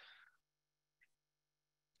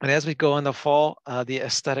 And as we go in the fall, the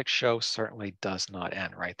aesthetic show certainly does not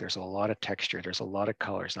end, right? There's a lot of texture, there's a lot of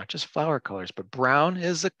colors, not just flower colors, but brown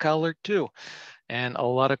is a color too. And a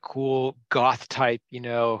lot of cool goth type,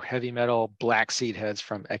 heavy metal black seed heads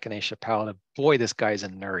from Echinacea pallida. Boy, this guy's a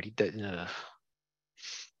nerd. He did.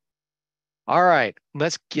 All right,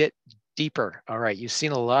 let's get deeper. All right, you've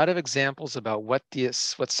seen a lot of examples about what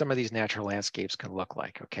some of these natural landscapes can look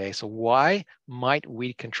like. Okay, so why might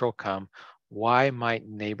weed control come Why might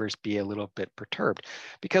neighbors be a little bit perturbed?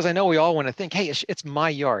 Because I know we all want to think, hey, it's my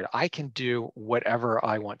yard. I can do whatever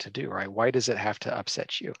I want to do, right? Why does it have to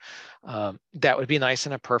upset you? That would be nice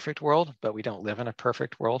in a perfect world, but we don't live in a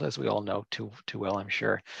perfect world, as we all know too well, I'm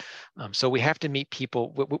sure. So we have to meet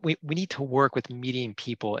people. We need to work with meeting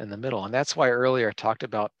people in the middle. And that's why earlier I talked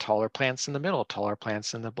about taller plants in the middle, taller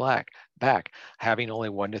plants in the back, having only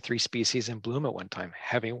 1 to 3 species in bloom at one time,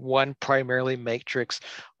 having one primarily matrix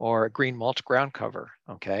or green mulch ground cover,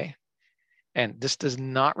 okay? And this does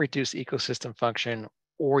not reduce ecosystem function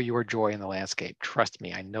or your joy in the landscape. Trust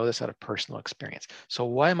me, I know this out of personal experience. So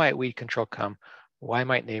why might weed control come? Why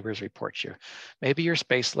might neighbors report you? Maybe your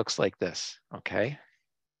space looks like this, okay?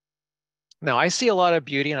 Now, I see a lot of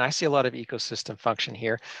beauty and I see a lot of ecosystem function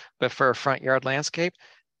here, but for a front yard landscape,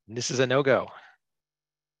 this is a no-go.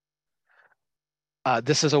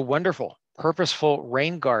 This is a wonderful, purposeful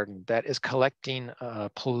rain garden that is collecting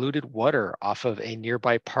polluted water off of a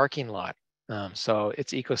nearby parking lot. So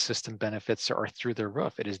its ecosystem benefits are through the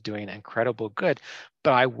roof. It is doing incredible good,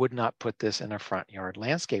 but I would not put this in a front yard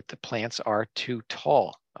landscape. The plants are too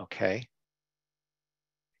tall, okay?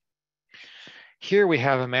 Here we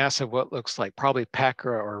have a mass of what looks like probably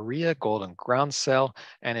Pacra aurea, golden groundsel,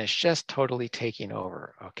 and it's just totally taking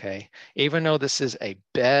over, okay? Even though this is a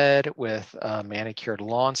bed with a manicured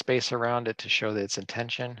lawn space around it to show that its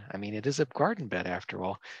intention, I mean, it is a garden bed after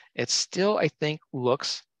all, it still, I think,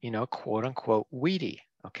 looks, you know, quote unquote weedy,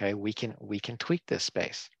 okay? We can tweak this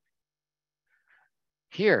space.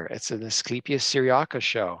 Here, it's an Asclepias syriaca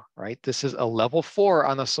show, right? This is a level 4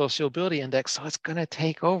 on the sociability index, so it's going to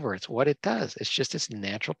take over. It's what it does. It's just its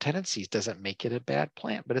natural tendencies. Doesn't make it a bad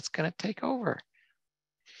plant, but it's going to take over.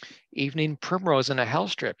 Evening primrose in a hell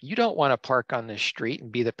strip. You don't want to park on this street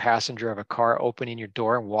and be the passenger of a car opening your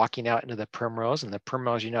door and walking out into the primrose. And the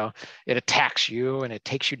primrose, you know, it attacks you and it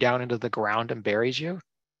takes you down into the ground and buries you.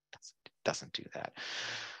 It doesn't do that.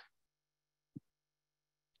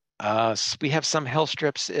 We have some hell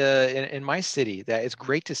strips in my city that it's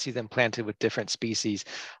great to see them planted with different species.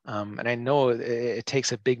 And I know it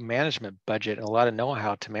takes a big management budget and a lot of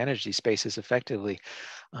know-how to manage these spaces effectively.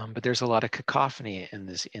 But there's a lot of cacophony in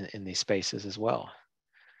these spaces as well.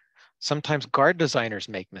 Sometimes garden designers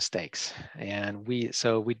make mistakes, and we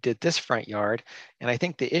did this front yard, and I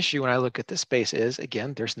think the issue when I look at this space is,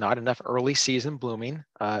 again, there's not enough early season blooming,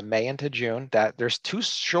 May into June. That there's 2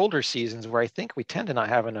 shoulder seasons where I think we tend to not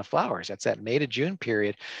have enough flowers. That's that May to June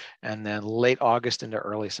period, and then late August into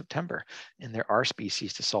early September. And there are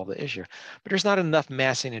species to solve the issue, but there's not enough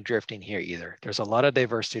massing and drifting here either. There's a lot of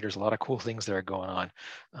diversity. There's a lot of cool things that are going on,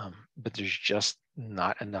 but there's just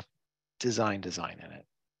not enough design in it.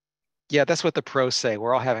 Yeah, that's what the pros say.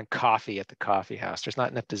 We're all having coffee at the coffee house. There's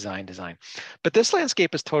not enough design. But this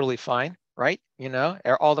landscape is totally fine, right? You know,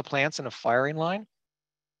 all the plants in a firing line.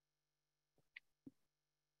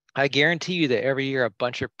 I guarantee you that every year a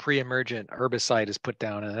bunch of pre-emergent herbicide is put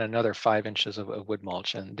down and another 5 inches of wood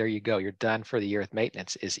mulch. And there you go. You're done for the year with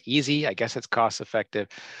maintenance. It's easy. I guess it's cost effective.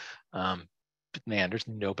 But man, there's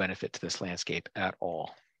no benefit to this landscape at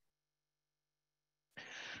all.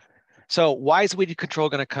 So why is weed control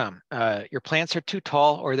going to come? Your plants are too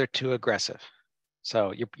tall or they're too aggressive.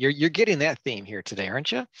 So you're getting that theme here today,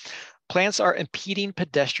 aren't you? Plants are impeding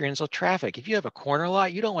pedestrians or traffic. If you have a corner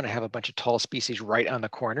lot, you don't want to have a bunch of tall species right on the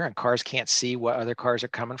corner and cars can't see what other cars are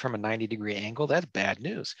coming from a 90-degree angle. That's bad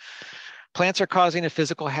news. Plants are causing a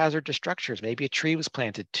physical hazard to structures. Maybe a tree was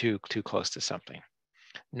planted too close to something.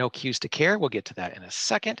 No cues to care. We'll get to that in a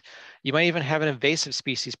second. You might even have an invasive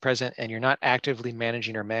species present and you're not actively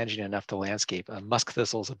managing enough the landscape. Musk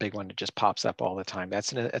thistle is a big one that just pops up all the time.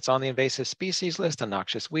 It's on the invasive species list, a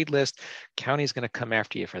noxious weed list. County's going to come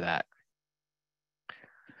after you for that.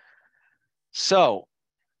 So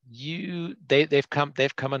they've come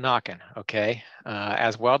a knocking, okay?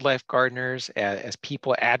 As wildlife gardeners, as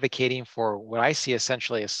people advocating for what I see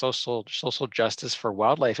essentially as social justice for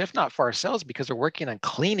wildlife, if not for ourselves, because we're working on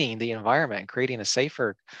cleaning the environment and creating a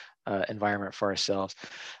safer environment for ourselves.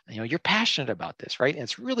 You know, you're passionate about this, right? And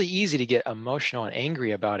it's really easy to get emotional and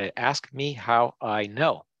angry about it. Ask me how I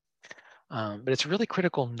know. But it's really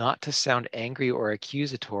critical not to sound angry or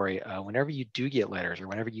accusatory whenever you do get letters or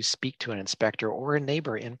whenever you speak to an inspector or a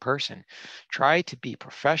neighbor in person. Try to be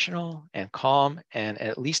professional and calm and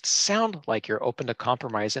at least sound like you're open to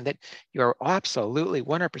compromise and that you're absolutely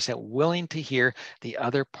 100% willing to hear the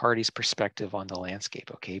other party's perspective on the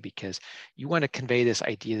landscape, okay? Because you want to convey this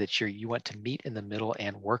idea that you want to meet in the middle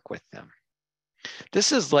and work with them.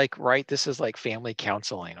 This is like family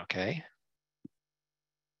counseling, okay?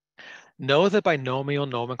 Know the binomial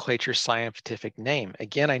nomenclature scientific name.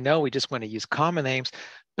 Again, I know we just want to use common names,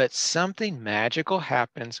 But something magical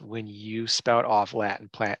happens when you spout off Latin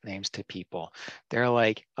plant names to people. They're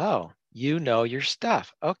like, oh, you know your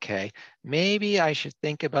stuff. Okay, maybe I should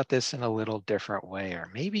think about this in a little different way, or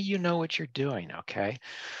maybe you know what you're doing. Okay.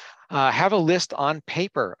 Have a list on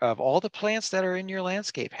paper of all the plants that are in your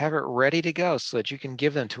landscape. Have it ready to go so that you can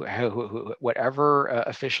give them to whatever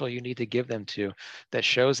official you need to give them to that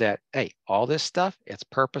shows that, hey, all this stuff, it's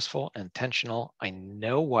purposeful, intentional. I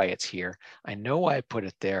know why it's here. I know why I put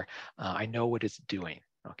it there. I know what it's doing,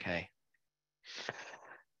 okay?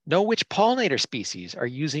 Know which pollinator species are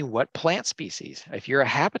using what plant species. If you're a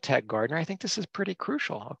habitat gardener, I think this is pretty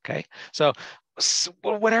crucial, okay? So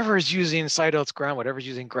whatever is using side oats ground, whatever's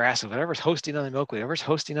using grasses, whatever's hosting on the milkweed, whatever's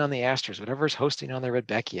hosting on the asters, whatever's hosting on the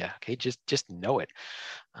rudbeckia, okay? Just know it.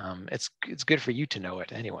 It's good for you to know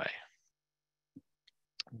it anyway.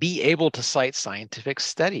 Be able to cite scientific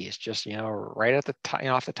studies, just right at the top,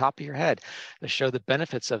 off the top of your head, to show the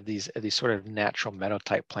benefits of these sort of natural meadow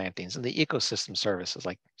type plantings and the ecosystem services,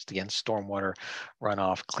 like again stormwater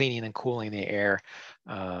runoff, cleaning and cooling the air,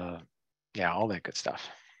 yeah, all that good stuff.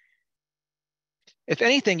 If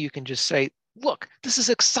anything, you can just say, look, this is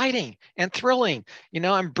exciting and thrilling.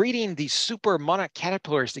 I'm breeding these super monarch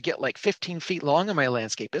caterpillars to get like 15 feet long in my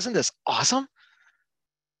landscape. Isn't this awesome?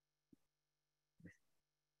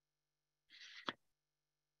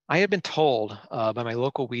 I have been told by my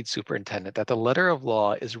local weed superintendent that the letter of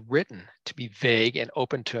law is written to be vague and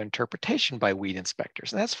open to interpretation by weed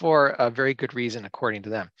inspectors. And that's for a very good reason, according to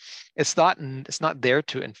them. It's not there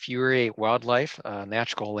to infuriate wildlife,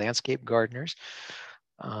 natural landscape gardeners,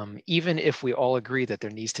 even if we all agree that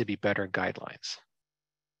there needs to be better guidelines.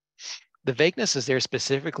 The vagueness is there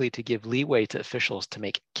specifically to give leeway to officials to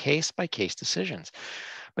make case-by-case decisions.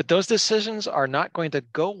 But those decisions are not going to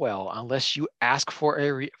go well unless you ask for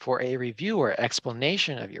a review or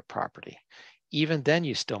explanation of your property. Even then,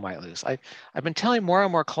 you still might lose. I've been telling more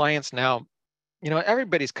and more clients now,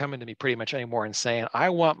 everybody's coming to me pretty much anymore and saying, I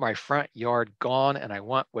want my front yard gone and I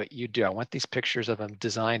want what you do. I want these pictures of a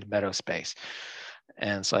designed meadow space.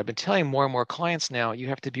 And so I've been telling more and more clients now, you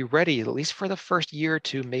have to be ready, at least for the first year or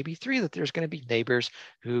two, maybe three, that there's going to be neighbors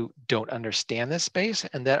who don't understand this space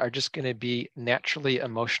and that are just going to be naturally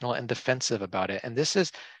emotional and defensive about it. And this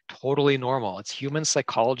is totally normal. It's human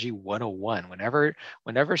psychology 101.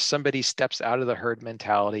 Whenever somebody steps out of the herd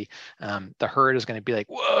mentality, the herd is going to be like,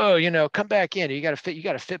 whoa, come back in. You got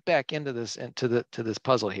to fit back into this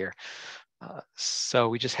puzzle here. So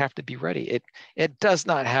we just have to be ready. It does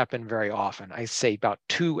not happen very often. I say about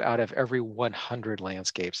 2 out of every 100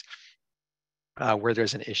 landscapes where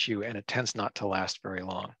there's an issue, and it tends not to last very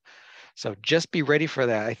long. So just be ready for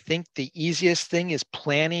that. I think the easiest thing is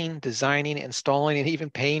planning, designing, installing, and even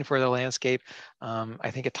paying for the landscape. I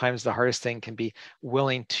think at times the hardest thing can be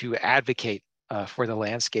willing to advocate for the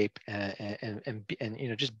landscape and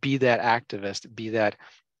just be that activist, be that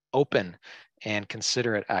open and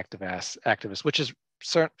considerate activist, which is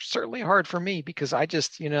certainly hard for me because I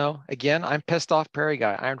just, again, I'm pissed off prairie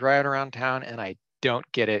guy. I'm driving around town and I don't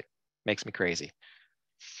get it. Makes me crazy.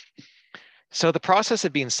 So the process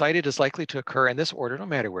of being cited is likely to occur in this order, no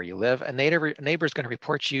matter where you live. A neighbor is going to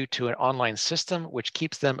report you to an online system, which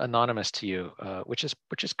keeps them anonymous to you, which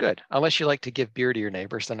is good. Unless you like to give beer to your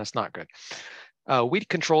neighbors, then it's not good. Weed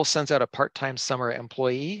Control sends out a part-time summer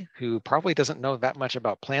employee who probably doesn't know that much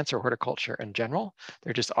about plants or horticulture in general.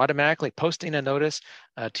 They're just automatically posting a notice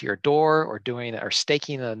to your door or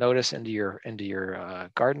staking a notice into your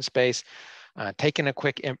garden space, taking a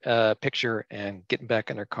quick picture and getting back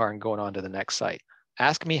in their car and going on to the next site.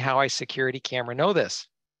 Ask me how I security camera know this.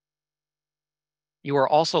 You are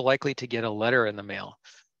also likely to get a letter in the mail.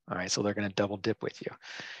 All right, so they're going to double dip with you.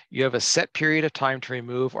 You have a set period of time to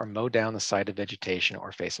remove or mow down the site of vegetation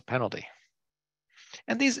or face a penalty.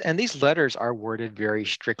 And these letters are worded very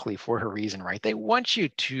strictly for a reason, right? They want you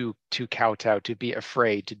to kowtow, to be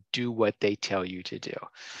afraid, to do what they tell you to do.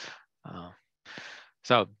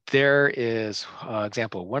 So there is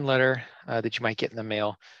example one letter that you might get in the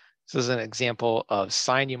mail. This is an example of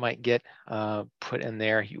sign you might get put in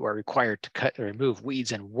there. You are required to cut or remove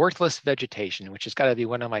weeds and worthless vegetation, which has got to be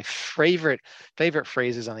one of my favorite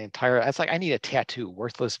phrases on the entire. That's like I need a tattoo.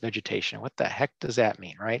 Worthless vegetation. What the heck does that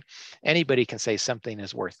mean, right? Anybody can say something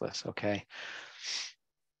is worthless. Okay.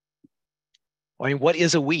 I mean, what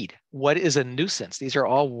is a weed? What is a nuisance? These are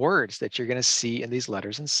all words that you're going to see in these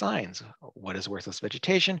letters and signs. What is worthless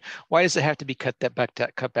vegetation? Why does it have to be cut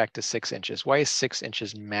back to 6 inches? Why is 6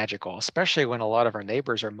 inches magical? Especially when a lot of our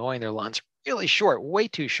neighbors are mowing their lawns really short, way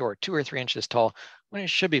too short, 2 or 3 inches tall, when it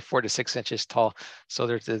should be 4 to 6 inches tall. So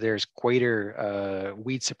there's greater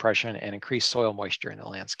weed suppression and increased soil moisture in the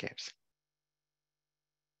landscapes.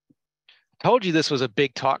 Told you this was a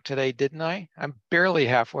big talk today, didn't I? I'm barely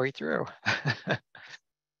halfway through.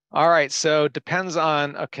 All right, so depends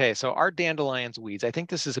on, okay, so our dandelions weeds, I think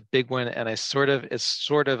this is a big one, and it's sort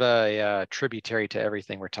of a tributary to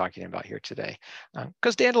everything we're talking about here today.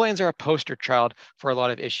 Because dandelions are a poster child for a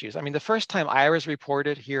lot of issues. I mean, the first time I was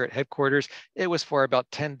reported here at headquarters, it was for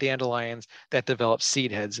about 10 dandelions that developed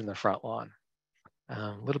seed heads in the front lawn.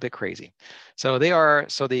 A little bit crazy. So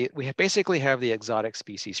we basically have the exotic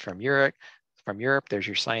species from Europe. There's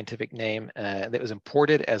your scientific name. That was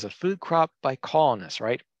imported as a food crop by colonists,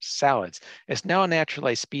 right? Salads. It's now a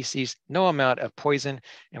naturalized species, no amount of poison,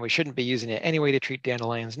 and we shouldn't be using it anyway to treat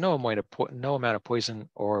dandelions. No amount of poison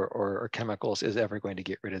or chemicals is ever going to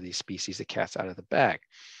get rid of these species, the cat's out of the bag.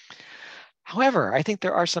 However, I think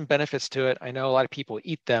there are some benefits to it. I know a lot of people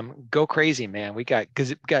eat them. Go crazy, man. We got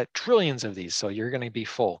trillions of these, so you're going to be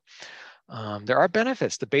full. There are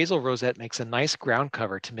benefits. The basil rosette makes a nice ground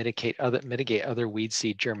cover to mitigate other weed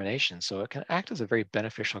seed germination. So it can act as a very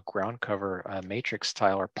beneficial ground cover matrix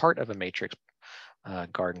style or part of a matrix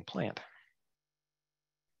garden plant.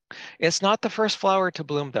 It's not the first flower to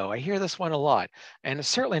bloom, though. I hear this one a lot, and it's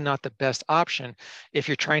certainly not the best option if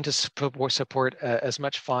you're trying to support as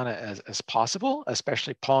much fauna as possible,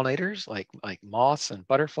 especially pollinators like moths and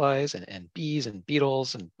butterflies and bees and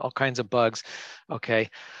beetles and all kinds of bugs. Okay,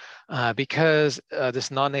 because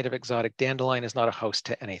this non-native exotic dandelion is not a host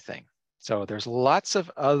to anything. So there's lots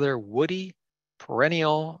of other woody,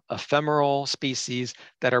 perennial, ephemeral species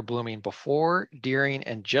that are blooming before, during,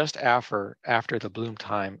 and just after the bloom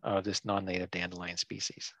time of this non-native dandelion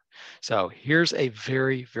species. So here's a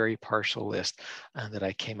very, very partial list that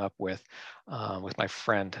I came up with my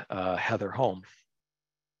friend Heather Holm.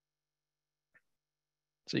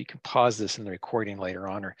 So you can pause this in the recording later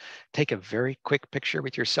on or take a very quick picture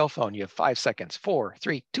with your cell phone. You have 5 seconds, 4,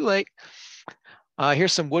 3, too late.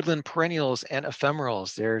 Here's some woodland perennials and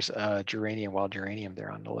ephemerals. There's geranium, wild geranium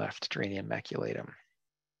there on the left, geranium maculatum.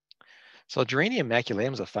 So geranium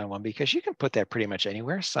maculatum is a fun one because you can put that pretty much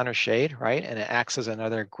anywhere, sun or shade, right? And it acts as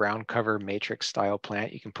another ground cover matrix style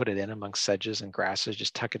plant. You can put it in amongst sedges and grasses,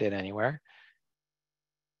 just tuck it in anywhere.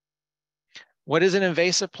 What is an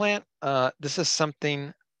invasive plant? This is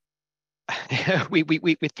something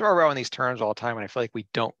we throw around these terms all the time, and I feel like we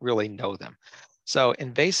don't really know them. So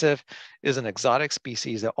invasive is an exotic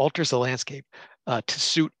species that alters the landscape to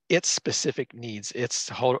suit its specific needs, its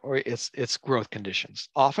growth conditions,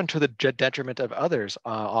 often to the detriment of others,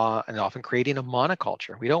 and often creating a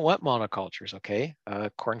monoculture. We don't want monocultures, okay?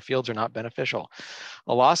 Cornfields are not beneficial.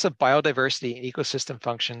 A loss of biodiversity and ecosystem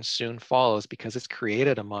function soon follows because it's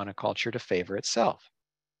created a monoculture to favor itself.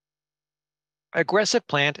 Aggressive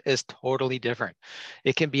plant is totally different.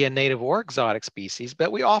 It can be a native or exotic species, but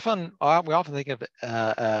we often think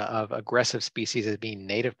of aggressive species as being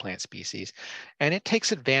native plant species, and it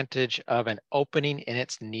takes advantage of an opening in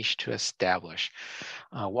its niche to establish.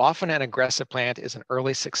 Often an aggressive plant is an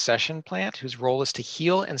early succession plant whose role is to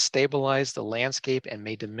heal and stabilize the landscape and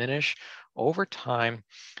may diminish over time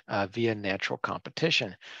via natural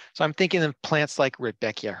competition. So I'm thinking of plants like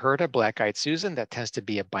Rudbeckia hirta, black-eyed Susan, that tends to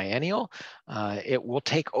be a biennial. It will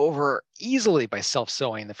take over easily by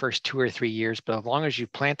self-sowing the first 2 or 3 years, but as long as you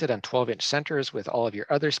plant it on 12-inch centers with all of your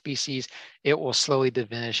other species, it will slowly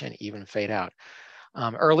diminish and even fade out.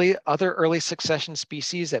 Other early succession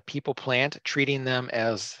species that people plant, treating them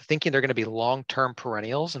as thinking they're going to be long-term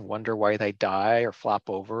perennials and wonder why they die or flop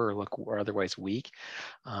over or look or otherwise weak,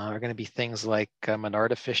 are going to be things like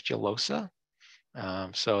Monarda fistulosa.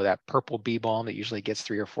 So that purple bee balm that usually gets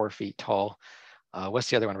 3 or 4 feet tall. What's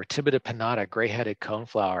the other one? Retibita pinnata, gray-headed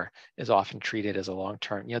coneflower, is often treated as a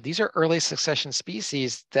long-term. These are early succession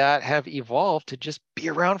species that have evolved to just be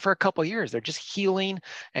around for a couple years. They're just healing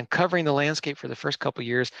and covering the landscape for the first couple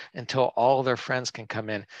years until all their friends can come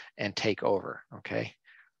in and take over, okay?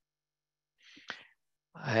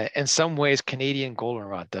 In some ways, Canadian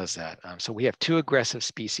goldenrod does that. So we have 2 aggressive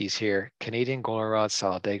species here, Canadian goldenrod,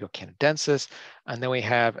 Solidago canadensis, and then we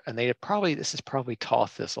have a native, this is probably tall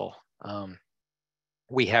thistle.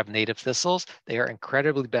 We have native thistles. They are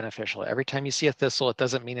incredibly beneficial. Every time you see a thistle, it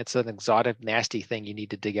doesn't mean it's an exotic, nasty thing you need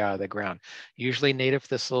to dig out of the ground. Usually native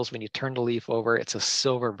thistles, when you turn the leaf over, it's a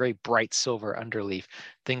silver, very bright silver underleaf.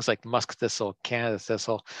 Things like musk thistle, Canada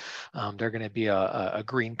thistle, they're going to be a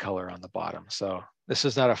green color on the bottom. So this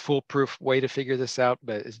is not a foolproof way to figure this out,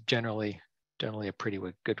 but it's generally a pretty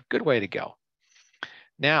good way to go.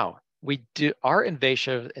 Now, we do our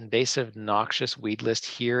invasive noxious weed list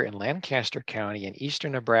here in Lancaster County in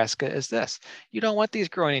eastern Nebraska is this. You don't want these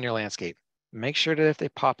growing in your landscape. Make sure that if they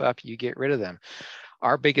pop up, you get rid of them.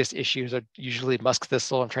 Our biggest issues are usually musk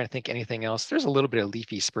thistle. I'm trying to think anything else. There's a little bit of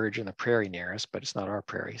leafy spurge in the prairie near us, but it's not our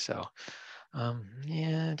prairie. So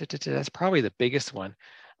yeah, that's probably the biggest one.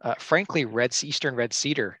 Frankly, eastern red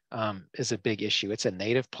cedar is a big issue. It's a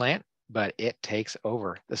native plant, but it takes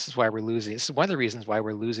over. This is why we're losing. This is one of the reasons why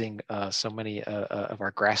we're losing so many of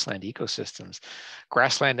our grassland ecosystems.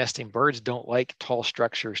 Grassland nesting birds don't like tall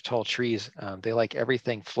structures, tall trees. They like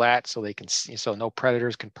everything flat, so they can see, so no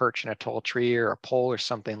predators can perch in a tall tree or a pole or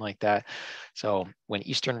something like that. So when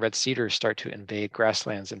eastern red cedars start to invade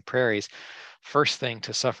grasslands and prairies, first thing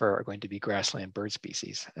to suffer are going to be grassland bird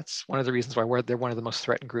species. That's one of the reasons why they're one of the most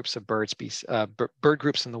threatened groups of bird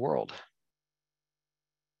groups in the world.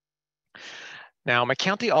 Now, my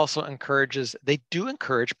county also they do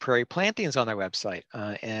encourage prairie plantings on their website,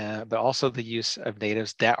 but also the use of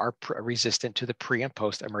natives that are resistant to the pre and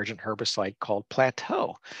post emergent herbicide called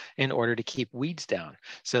Plateau in order to keep weeds down.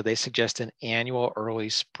 So they suggest an annual early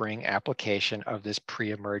spring application of this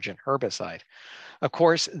pre-emergent herbicide. Of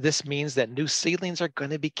course, this means that new seedlings are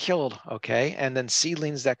going to be killed, okay? And then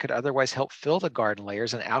seedlings that could otherwise help fill the garden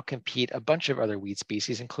layers and outcompete a bunch of other weed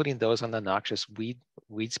species, including those on the noxious weed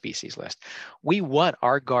species list. We want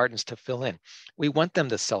our gardens to fill in. We want them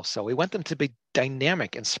to self-sow. We want them to be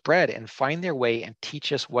dynamic and spread and find their way and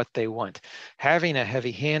teach us what they want. Having a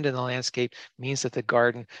heavy hand in the landscape means that the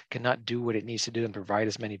garden cannot do what it needs to do and provide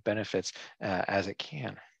as many benefits as it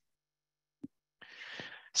can.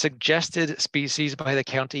 Suggested species by the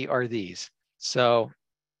county are these. So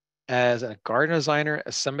as a garden designer,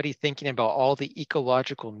 as somebody thinking about all the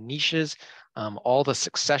ecological niches, all the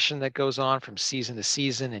succession that goes on from season to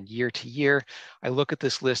season and year to year, I look at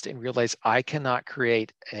this list and realize I cannot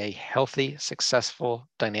create a healthy, successful,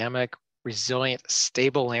 dynamic, resilient,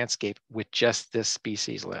 stable landscape with just this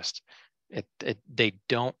species list. They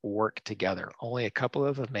don't work together. Only a couple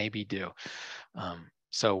of them maybe do.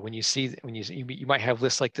 So when you might have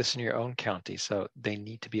lists like this in your own county, so they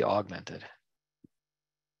need to be augmented.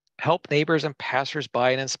 Help neighbors and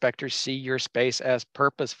passersby and inspectors see your space as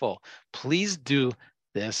purposeful. Please do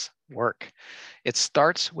this work. It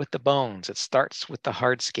starts with the bones, it starts with the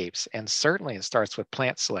hardscapes, and certainly it starts with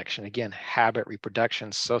plant selection. Again, habit,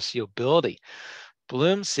 reproduction, sociability,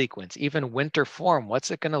 bloom sequence, even winter form.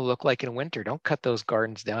 What's it going to look like in winter? Don't cut those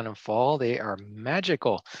gardens down in fall. They are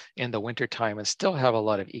magical in the winter time and still have a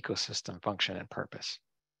lot of ecosystem function and purpose.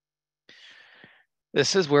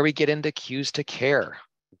 This is where we get into cues to care.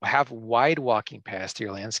 Have wide walking paths to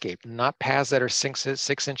your landscape, not paths that are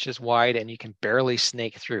 6 inches wide and you can barely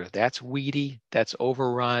snake through. That's weedy, that's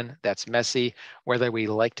overrun, that's messy. Whether we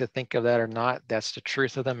like to think of that or not, that's the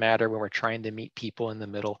truth of the matter when we're trying to meet people in the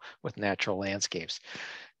middle with natural landscapes.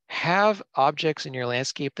 Have objects in your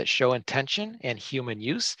landscape that show intention and human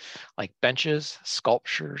use, like benches,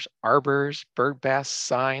 sculptures, arbors, bird baths,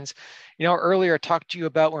 signs. You know, earlier I talked to you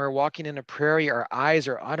about when we're walking in a prairie, our eyes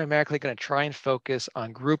are automatically going to try and focus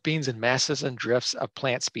on groupings and masses and drifts of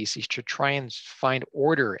plant species to try and find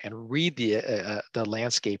order and read the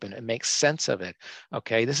landscape and make sense of it.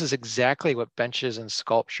 Okay, this is exactly what benches and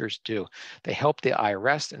sculptures do. They help the eye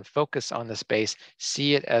rest and focus on the space,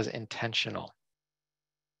 see it as intentional.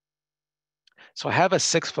 So I have a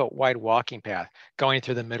 6-foot wide walking path going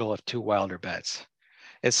through the middle of 2 wilder beds.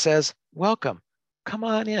 It says, welcome, come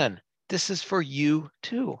on in. This is for you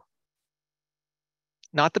too.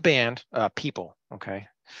 Not the band, people, okay?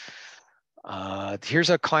 Here's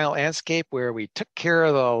a client landscape where we took care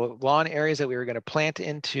of the lawn areas that we were gonna plant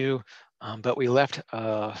into, but we left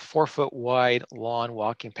a 4-foot wide lawn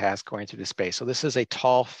walking path going through the space. So this is a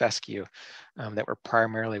tall fescue that we're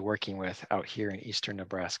primarily working with out here in eastern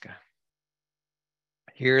Nebraska.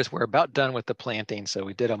 We're about done with the planting. So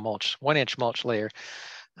we did a 1-inch mulch layer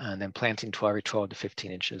and then planting 12 to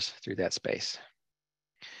 15 inches through that space.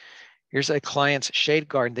 Here's a client's shade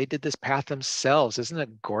garden. They did this path themselves. Isn't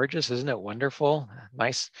it gorgeous? Isn't it wonderful?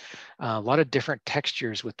 Nice. A lot of different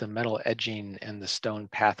textures with the metal edging and the stone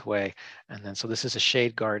pathway. And then, so this is a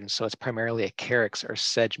shade garden. So it's primarily a carex or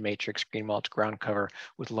sedge matrix green mulch ground cover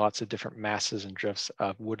with lots of different masses and drifts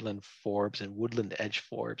of woodland forbs and woodland edge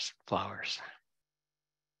forbs flowers.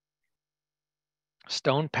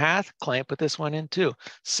 Stone path, client put this one in too.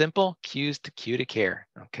 Simple cues to cue to care,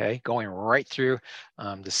 okay? Going right through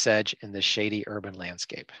the sedge in the shady urban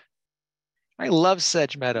landscape. I love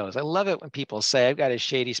sedge meadows. I love it when people say, I've got a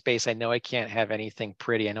shady space. I know I can't have anything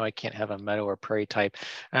pretty. I know I can't have a meadow or prairie type.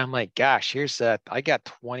 And I'm like, gosh, I got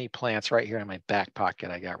 20 plants right here in my back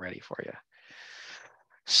pocket I got ready for you.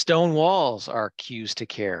 Stone walls are cues to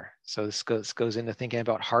care. So this goes into thinking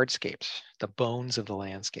about hardscapes, the bones of the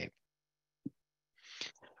landscape.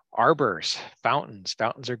 Arbors, fountains.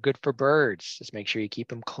 Fountains are good for birds. Just make sure you keep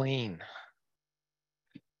them clean.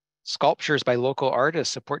 Sculptures by local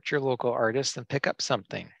artists. Support your local artists and pick up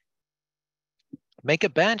something. Make a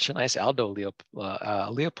bench. A nice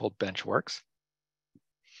Leopold bench works.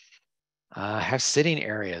 Have sitting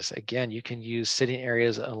areas. Again, you can use sitting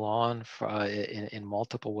areas along in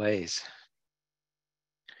multiple ways.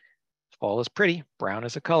 Fall is pretty. Brown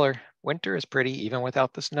is a color. Winter is pretty, even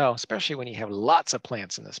without the snow, especially when you have lots of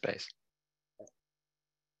plants in the space.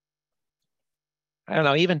 I don't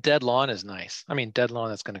know, even dead lawn is nice. I mean, dead lawn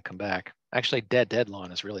that's going to come back. Actually, dead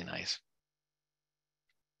lawn is really nice.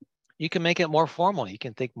 You can make it more formal. You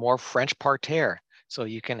can think more French parterre. So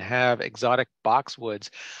you can have exotic boxwoods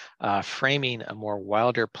framing a more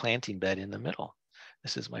wilder planting bed in the middle.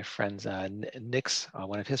 This is my friend's Nick's,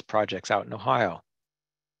 one of his projects out in Ohio.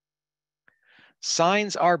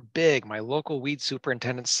 Signs are big. My local weed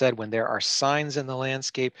superintendent said when there are signs in the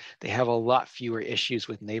landscape, they have a lot fewer issues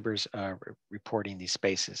with neighbors reporting these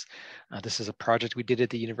spaces. This is a project we did at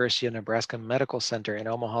the University of Nebraska Medical Center in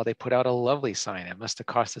Omaha. They put out a lovely sign. It must have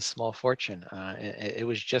cost a small fortune. It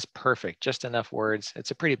was just perfect, just enough words. It's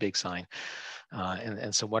a pretty big sign.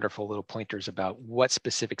 And some wonderful little pointers about what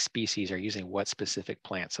specific species are using what specific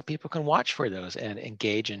plants. So people can watch for those and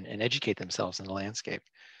engage and educate themselves in the landscape.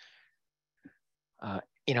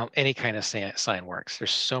 You know, any kind of sign works.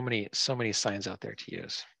 There's so many signs out there to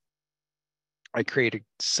use. I created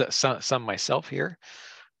some myself here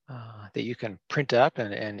that you can print up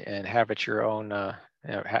and have at your own,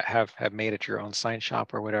 have made at your own sign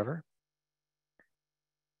shop or whatever.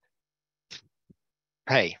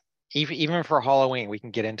 Hey, even for Halloween, we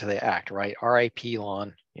can get into the act, right? R.I.P.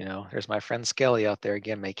 lawn. You know, there's my friend Skelly out there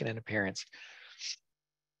again making an appearance.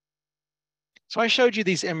 So I showed you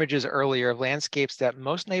these images earlier of landscapes that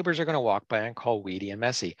most neighbors are going to walk by and call weedy and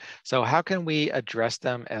messy. So how can we address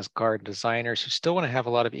them as garden designers who still want to have a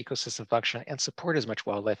lot of ecosystem function and support as much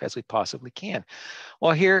wildlife as we possibly can?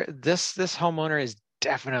 Well, here, this homeowner is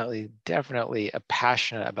definitely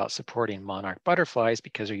passionate about supporting monarch butterflies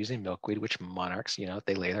because they're using milkweed, which monarchs, you know,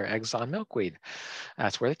 they lay their eggs on milkweed.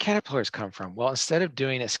 That's where the caterpillars come from. Well, instead of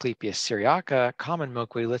doing Asclepias syriaca, common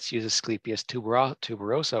milkweed, let's use Asclepias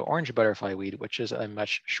tuberosa, orange butterfly weed, which is a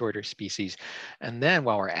much shorter species. And then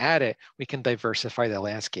while we're at it, we can diversify the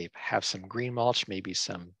landscape, have some green mulch, maybe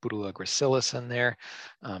some Budula gracilis in there,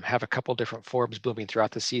 have a couple different forbs blooming throughout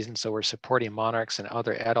the season. So we're supporting monarchs and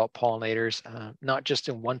other adult pollinators, not just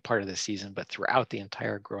in one part of the season, but throughout the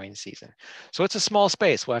entire growing season. So it's a small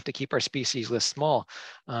space. We'll have to keep our species list small,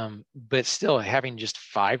 but still having just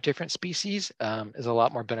 5 different species is a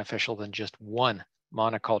lot more beneficial than just one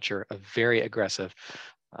monoculture of very aggressive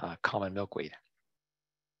common milkweed.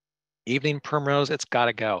 Evening primrose, it's got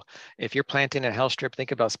to go. If you're planting a house strip,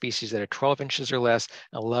 think about species that are 12 inches or less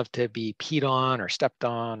and love to be peed on or stepped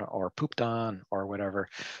on or pooped on or whatever.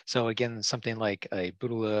 So again, something like a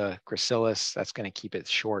Budula gracilis, that's going to keep it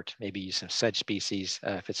short. Maybe use some sedge species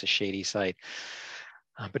if it's a shady site.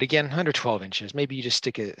 But again, under 12 inches, maybe you just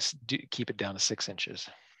keep it down to 6 inches.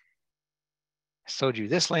 I showed you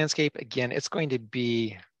this landscape. Again, it's going to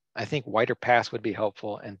be, I think wider paths would be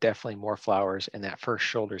helpful and definitely more flowers in that first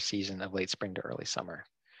shoulder season of late spring to early summer.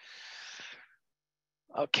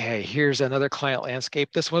 Okay, here's another client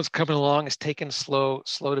landscape. This one's coming along. It's taken slow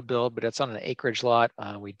to build, but it's on an acreage lot.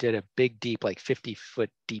 We did a big, deep, like 50-foot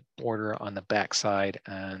deep border on the backside,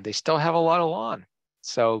 and they still have a lot of lawn.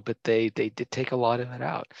 So, but they did take a lot of it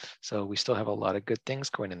out. So we still have a lot of good things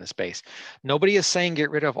going in the space. Nobody is saying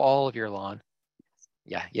get rid of all of your lawn.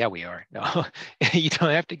 Yeah, we are. No, you don't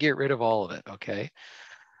have to get rid of all of it. Okay.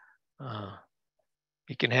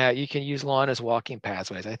 You can use lawn as walking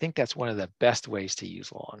pathways. I think that's one of the best ways to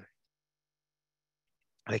use lawn.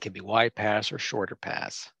 They can be wide paths or shorter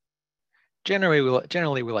paths. Generally,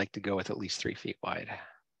 we like to go with at least 3 feet wide.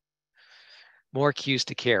 More cues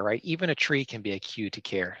to care, right? Even a tree can be a cue to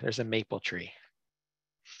care. There's a maple tree.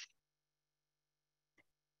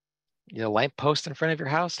 You know, lamppost in front of your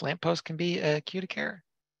house, lamppost can be a cue to care.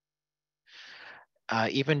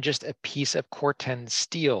 Even just a piece of corten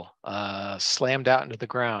steel slammed out into the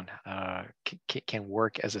ground can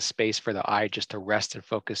work as a space for the eye just to rest and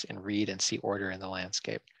focus and read and see order in the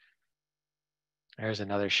landscape. There's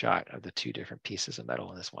another shot of the 2 different pieces of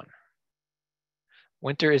metal in this one.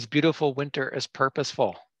 Winter is beautiful. Winter is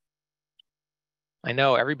purposeful. I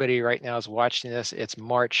know everybody right now is watching this. It's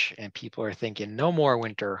March and people are thinking, no more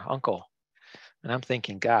winter, uncle. And I'm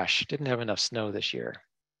thinking, gosh, didn't have enough snow this year.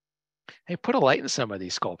 Hey, put a light in some of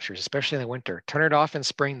these sculptures, especially in the winter. Turn it off in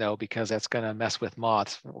spring though, because that's going to mess with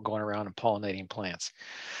moths going around and pollinating plants.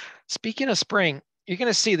 Speaking of spring, You're going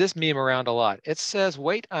to see this meme around a lot. It says,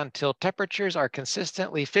 wait until temperatures are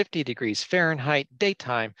consistently 50 degrees Fahrenheit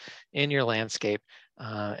daytime in your landscape.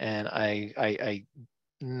 And I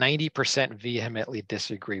 90% vehemently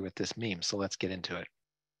disagree with this meme. So let's get into it.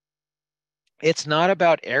 It's not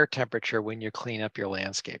about air temperature when you clean up your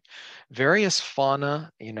landscape. Various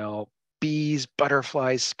fauna, bees,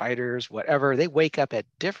 butterflies, spiders, whatever, they wake up at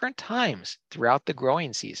different times throughout the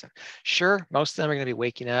growing season. Sure, most of them are going to be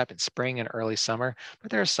waking up in spring and early summer,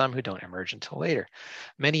 but there are some who don't emerge until later.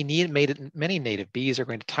 Many native bees are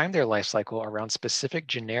going to time their life cycle around specific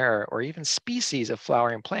genera or even species of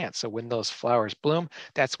flowering plants. So when those flowers bloom,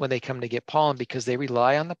 that's when they come to get pollen because they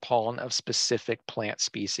rely on the pollen of specific plant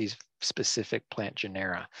species, specific plant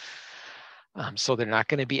genera. So they're not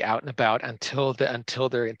going to be out and about until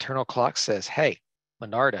their internal clock says, "Hey,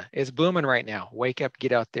 Monarda, it's blooming right now. Wake up,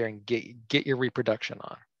 get out there, and get your reproduction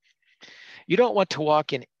on." You don't want to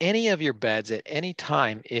walk in any of your beds at any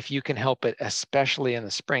time if you can help it, especially in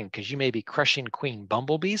the spring, because you may be crushing queen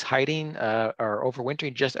bumblebees hiding or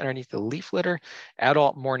overwintering just underneath the leaf litter,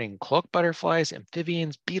 adult morning cloak butterflies,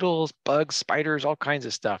 amphibians, beetles, bugs, spiders, all kinds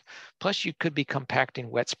of stuff. Plus, you could be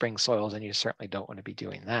compacting wet spring soils, and you certainly don't want to be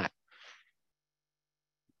doing that.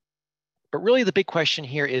 But really the big question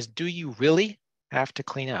here is, do you really have to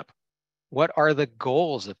clean up? What are the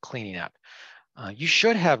goals of cleaning up? You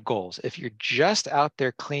should have goals. If you're just out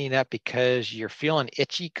there cleaning up because you're feeling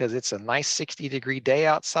itchy because it's a nice 60-degree day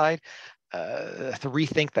outside, to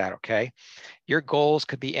rethink that, okay? Your goals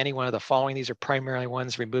could be any one of the following. These are primarily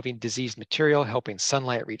ones: removing diseased material, helping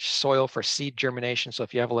sunlight reach soil for seed germination. So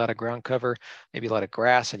if you have a lot of ground cover, maybe a lot of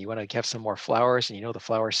grass, and you want to have some more flowers, and the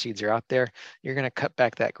flower seeds are out there, you're going to cut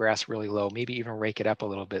back that grass really low, maybe even rake it up a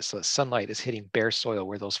little bit so that sunlight is hitting bare soil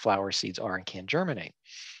where those flower seeds are and can germinate.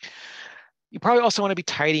 You probably also want to be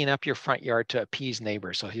tidying up your front yard to appease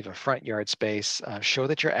neighbors. So if you have a front yard space, show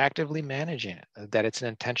that you're actively managing it, that it's an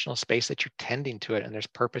intentional space, that you're tending to it and there's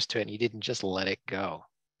purpose to it and you didn't just let it go.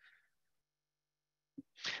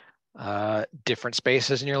 Different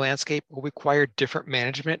spaces in your landscape will require different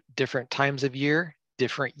management, different times of year,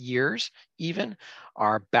 different years even.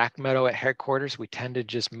 Our back meadow at headquarters, we tend to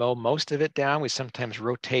just mow most of it down. We sometimes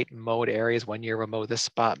rotate mowed areas. One year we'll mow this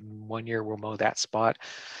spot, one year we'll mow that spot.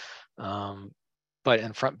 But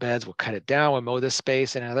in front beds, we'll cut it down, we'll mow this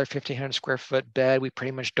space. In another 1,500 square foot bed, we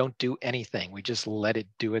pretty much don't do anything. We just let it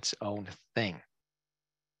do its own thing.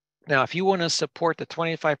 Now, if you want to support the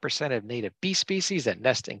 25% of native bee species that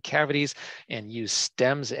nest in cavities and use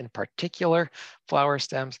stems in particular, flower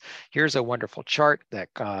stems, here's a wonderful chart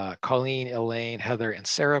that Colleen, Elaine, Heather, and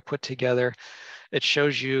Sarah put together. It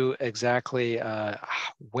shows you exactly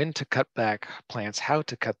when to cut back plants, how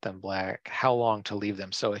to cut them back, how long to leave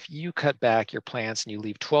them. So if you cut back your plants and you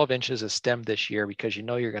leave 12 inches of stem this year because you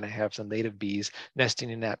know you're going to have some native bees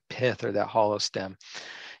nesting in that pith or that hollow stem,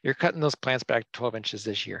 you're cutting those plants back 12 inches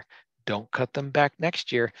this year. Don't cut them back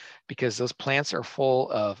next year because those plants are full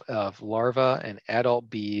of larvae and adult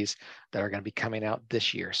bees that are going to be coming out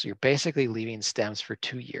this year. So you're basically leaving stems for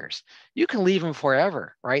 2 years. You can leave them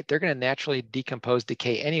forever, right? They're going to naturally decompose,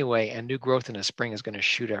 decay anyway, and new growth in the spring is going to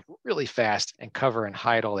shoot up really fast and cover and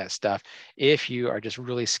hide all that stuff if you are just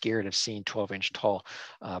really scared of seeing 12-inch tall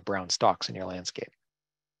brown stalks in your landscape.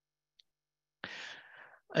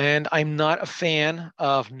 And I'm not a fan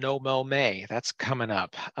of No Mow May. That's coming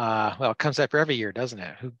up. Well, it comes up every year, doesn't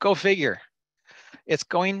it? Go figure. It's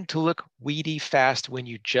going to look weedy fast when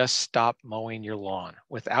you just stop mowing your lawn.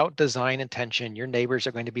 Without design intention, your neighbors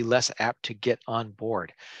are going to be less apt to get on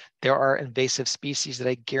board. There are invasive species that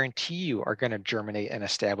I guarantee you are going to germinate and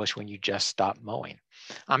establish when you just stop mowing.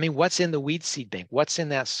 I mean, what's in the weed seed bank? What's in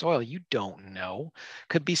that soil? You don't know.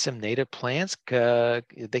 Could be some native plants. They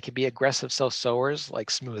could be aggressive self-sowers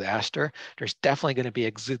like smooth aster. There's definitely going to be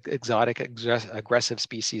exotic, aggressive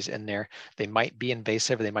species in there. They might be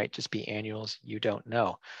invasive. They might just be annuals. You don't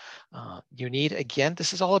know. You need, again,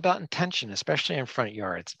 this is all about intention, especially in front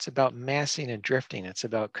yards. It's about massing and drifting. It's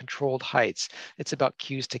about controlled heights. It's about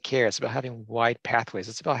cues to care. It's about having wide pathways.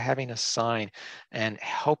 It's about having a sign and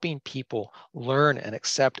helping people learn and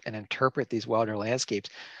accept and interpret these wilder landscapes.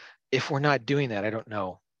 If we're not doing that, I don't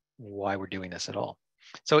know why we're doing this at all.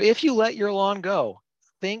 So if you let your lawn go,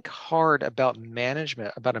 think hard about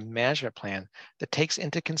management, about a management plan that takes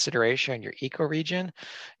into consideration your ecoregion,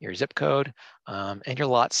 your zip code, and your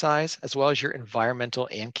lot size, as well as your environmental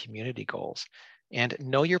and community goals. And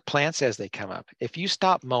know your plants as they come up. If you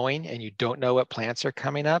stop mowing and you don't know what plants are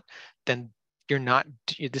coming up, then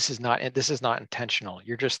this is not intentional.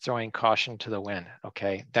 You're just throwing caution to the wind,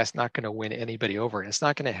 okay? That's not going to win anybody over. And it's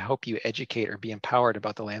not going to help you educate or be empowered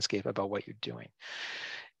about the landscape, about what you're doing.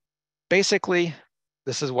 Basically,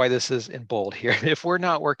 This is why this is in bold here. If we're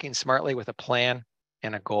not working smartly with a plan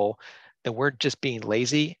and a goal, then we're just being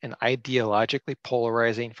lazy and ideologically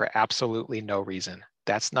polarizing for absolutely no reason.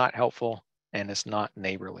 That's not helpful and it's not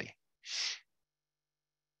neighborly.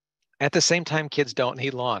 At the same time, kids don't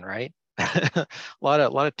need lawn, right? a lot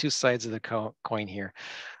of two sides of the coin here.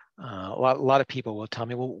 A lot of people will tell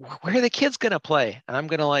me, well, where are the kids gonna play? And I'm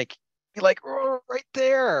gonna be like, oh, right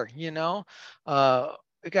there, you know.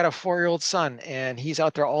 We got a 4-year-old son, and he's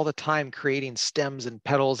out there all the time creating stems and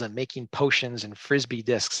petals and making potions and frisbee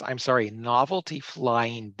discs. I'm sorry, novelty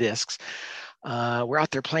flying discs. We're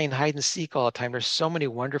out there playing hide and seek all the time. There's so many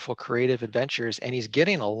wonderful creative adventures, and he's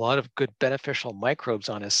getting a lot of good beneficial microbes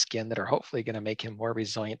on his skin that are hopefully going to make him more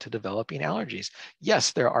resilient to developing allergies.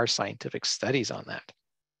 Yes, there are scientific studies on that.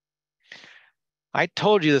 I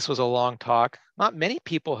told you this was a long talk. Not many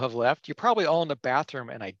people have left. You're probably all in the bathroom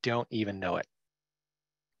and I don't even know it.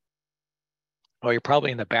 Oh, you're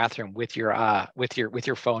probably in the bathroom with your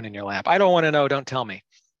phone in your lap. I don't want to know, don't tell me.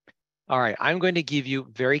 All right, I'm going to give you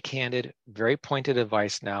very candid, very pointed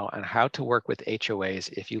advice now on how to work with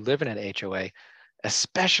HOAs if you live in an HOA,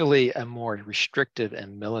 especially a more restrictive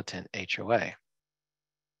and militant HOA.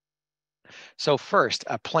 So first,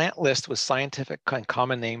 a plant list with scientific and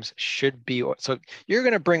common names should be, so you're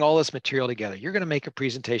going to bring all this material together. You're going to make a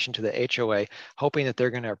presentation to the HOA, hoping that they're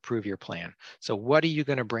going to approve your plan. So what are you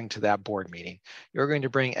going to bring to that board meeting? You're going to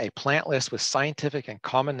bring a plant list with scientific and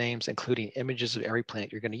common names, including images of every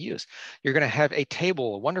plant you're going to use. You're going to have a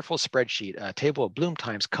table, a wonderful spreadsheet, a table of bloom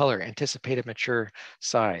times, color, anticipated mature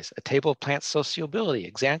size, a table of plant sociability.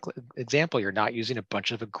 Example, you're not using a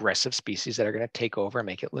bunch of aggressive species that are going to take over and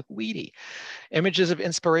make it look weedy. Images of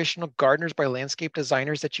inspirational gardeners by landscape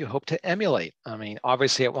designers that you hope to emulate. I mean,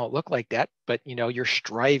 obviously it won't look like that, but you're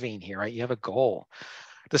striving here, right? You have a goal.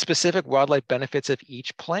 The specific wildlife benefits of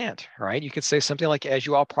each plant, right? You could say something like, as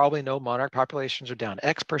you all probably know, monarch populations are down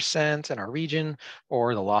X% in our region,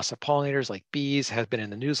 or the loss of pollinators like bees has been in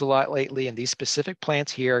the news a lot lately. And these specific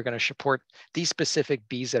plants here are going to support these specific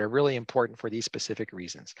bees that are really important for these specific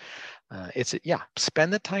reasons.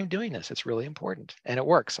 Spend the time doing this. It's really important and it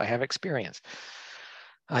works. I have experience.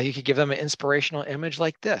 You could give them an inspirational image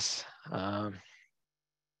like this.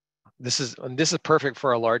 This is perfect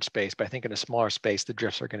for a large space, but I think in a smaller space, the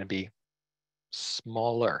drifts are going to be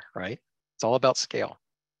smaller, right? It's all about scale.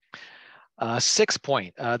 6th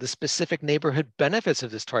point, the specific neighborhood benefits of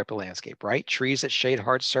this type of landscape, right? Trees that shade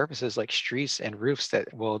hard surfaces like streets and roofs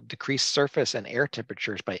that will decrease surface and air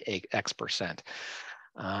temperatures by X%.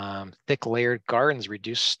 Thick layered gardens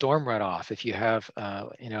reduce storm runoff. If you have,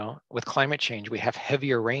 with climate change, we have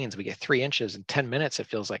heavier rains. We get 3 inches in 10 minutes, it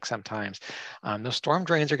feels like sometimes. Those storm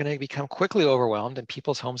drains are going to become quickly overwhelmed and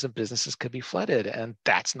people's homes and businesses could be flooded. And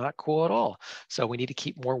that's not cool at all. So we need to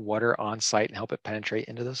keep more water on site and help it penetrate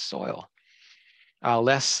into the soil.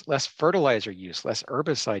 Less fertilizer use, less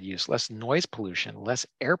herbicide use, less noise pollution, less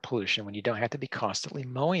air pollution when you don't have to be constantly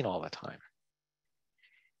mowing all the time.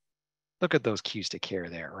 Look at those cues to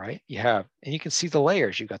care there, right? And you can see the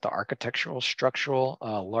layers. You've got the architectural, structural,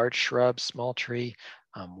 large shrubs, small tree,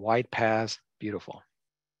 wide paths, beautiful.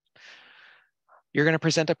 You're going to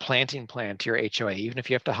present a planting plan to your HOA, even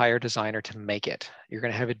if you have to hire a designer to make it. You're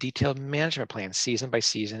going to have a detailed management plan season by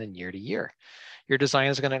season and year to year. Your design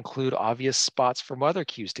is going to include obvious spots for weather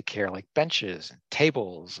cues to care, like benches and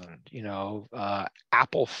tables and,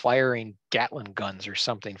 apple firing Gatling guns or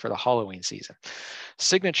something for the Halloween season.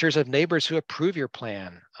 Signatures of neighbors who approve your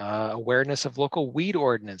plan, awareness of local weed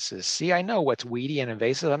ordinances. See, I know what's weedy and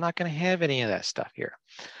invasive. I'm not going to have any of that stuff here.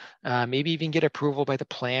 Maybe even get approval by the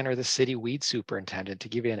plan or the city weed superintendent to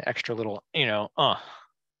give you an extra little,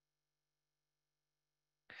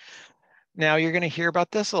 Now you're going to hear about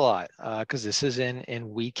this a lot because this is in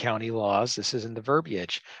Weed County laws. This is in the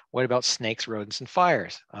verbiage. What about snakes, rodents, and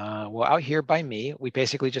fires? Well, out here by me, we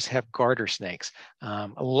basically just have garter snakes. I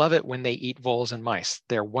love it when they eat voles and mice.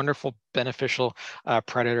 They're wonderful, beneficial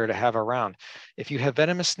predator to have around. If you have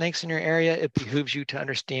venomous snakes in your area, it behooves you to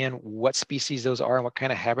understand what species those are and what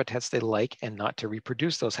kind of habitats they like and not to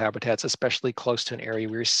reproduce those habitats, especially close to an area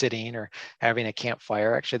where you're sitting or having a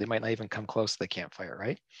campfire. Actually, they might not even come close to the campfire,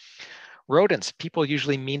 right? Rodents, people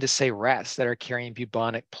usually mean to say rats that are carrying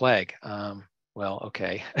bubonic plague. Well,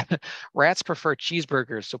 okay. Rats prefer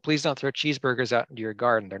cheeseburgers, so please don't throw cheeseburgers out into your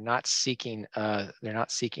garden. They're not seeking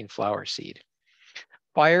flower seed.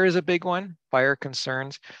 Fire is a big one, fire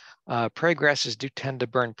concerns. Prairie grasses do tend to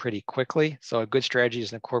burn pretty quickly. So a good strategy is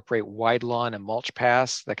to incorporate wide lawn and mulch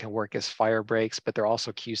paths that can work as fire breaks, but they're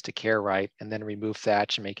also cues to care right, and then remove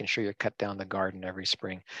thatch and making sure you cut down the garden every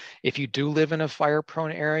spring. If you do live in a fire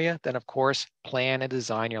prone area, then of course, plan and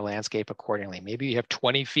design your landscape accordingly. Maybe you have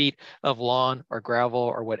 20 feet of lawn or gravel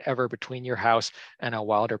or whatever between your house and a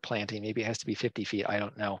wilder planting. Maybe it has to be 50 feet, I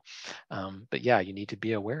don't know. But yeah, you need to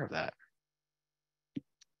be aware of that.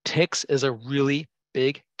 Ticks is a really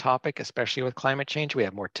big topic, especially with climate change. We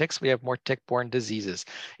have more ticks, we have more tick-borne diseases.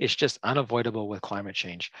 It's just unavoidable with climate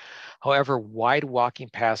change. However, wide walking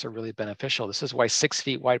paths are really beneficial. This is why 6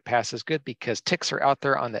 feet wide paths is good, because ticks are out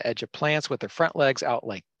there on the edge of plants with their front legs out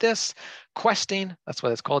like this, questing. That's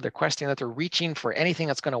what it's called. They're questing, that they're reaching for anything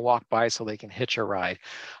that's going to walk by so they can hitch a ride.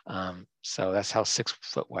 So that's how 6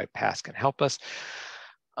 foot wide paths can help us.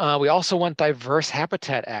 We also want diverse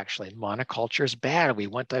habitat, actually. Monoculture is bad. We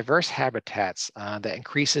want diverse habitats that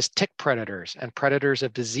increases tick predators and predators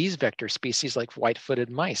of disease vector species like white-footed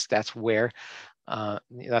mice. That's where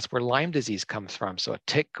Lyme disease comes from. So a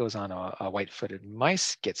tick goes on a white-footed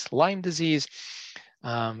mice, gets Lyme disease.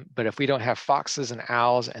 But if we don't have foxes and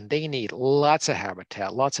owls, and they need lots of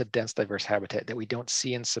habitat, lots of dense, diverse habitat that we don't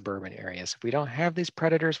see in suburban areas. If we don't have these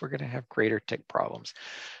predators, we're going to have greater tick problems.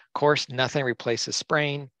 Of course, nothing replaces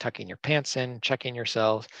spraying, tucking your pants in, checking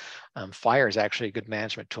yourselves. Fire is actually a good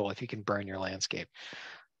management tool if you can burn your landscape.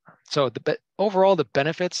 So overall, the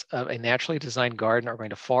benefits of a naturally designed garden are going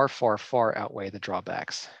to far, far, far outweigh the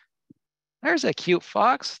drawbacks. There's a cute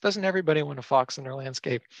fox. Doesn't everybody want a fox in their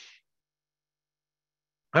landscape?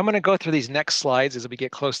 I'm going to go through these next slides as we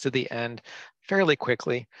get close to the end fairly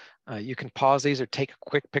quickly. You can pause these or take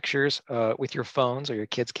quick pictures with your phones or your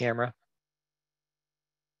kid's camera.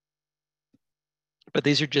 But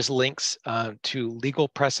these are just links to legal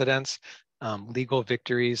precedents, legal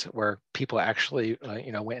victories where people actually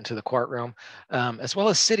went into the courtroom, as well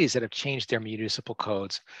as cities that have changed their municipal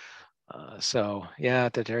codes. So yeah,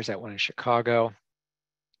 there's that one in Chicago.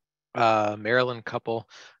 Maryland couple,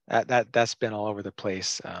 that's been all over the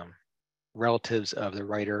place. Relatives of the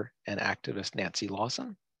writer and activist Nancy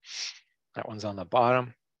Lawson. That one's on the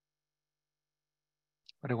bottom.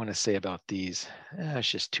 What do I want to say about these? It's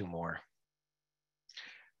just two more.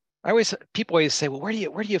 People always say, well, where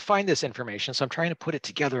do you find this information? So I'm trying to put it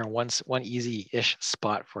together in one easy-ish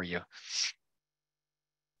spot for you.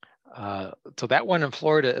 So that one in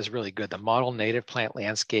Florida is really good. The Model Native Plant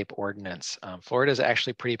Landscape Ordinance. Florida is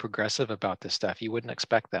actually pretty progressive about this stuff. You wouldn't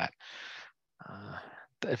expect that. I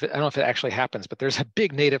don't know if it actually happens, but there's a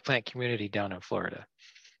big native plant community down in Florida.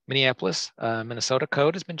 Minneapolis, Minnesota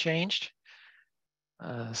code has been changed.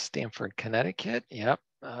 Stamford, Connecticut, yep.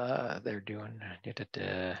 They're doing,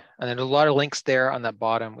 and then a lot of links there on that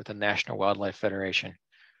bottom with the National Wildlife Federation.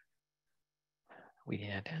 We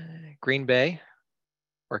had Green Bay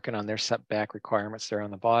working on their setback requirements there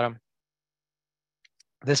on the bottom.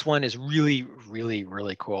 This one is really, really,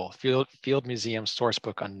 really cool. Field Museum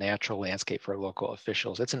Sourcebook on Natural Landscape for Local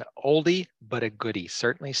Officials. It's an oldie, but a goodie.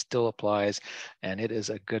 Certainly still applies, and it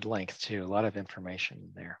is a good length too. A lot of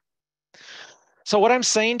information there. So what I'm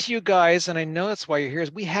saying to you guys, and I know that's why you're here,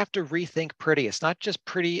 is we have to rethink pretty. It's not just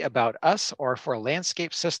pretty about us or for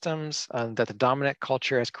landscape systems that the dominant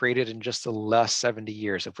culture has created in just the last 70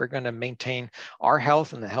 years. If we're going to maintain our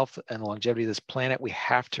health and the health and longevity of this planet, we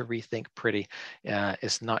have to rethink pretty.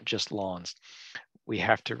 It's not just lawns. We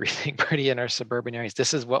have to rethink pretty in our suburban areas.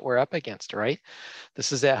 This is what we're up against, right?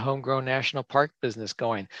 This is that homegrown national park business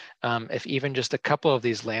going. If even just a couple of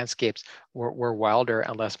these landscapes were wilder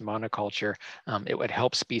and less monoculture, it would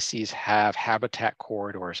help species have habitat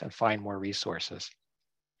corridors and find more resources.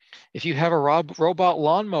 If you have a robot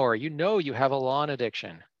lawnmower, you know you have a lawn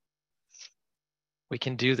addiction. We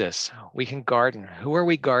can do this. We can garden. Who are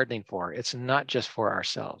we gardening for? It's not just for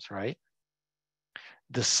ourselves, right?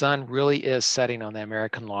 The sun really is setting on the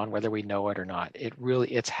American lawn, whether we know it or not.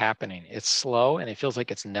 It's happening. It's slow and it feels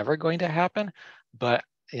like it's never going to happen, but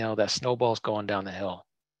that snowball's going down the hill.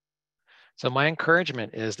 So my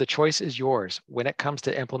encouragement is the choice is yours when it comes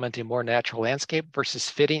to implementing more natural landscape versus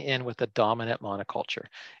fitting in with the dominant monoculture.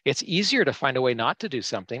 It's easier to find a way not to do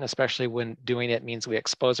something, especially when doing it means we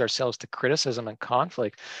expose ourselves to criticism and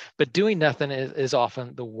conflict, but doing nothing is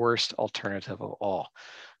often the worst alternative of all.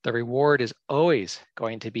 The reward is always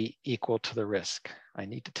going to be equal to the risk. I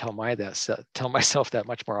need to tell myself that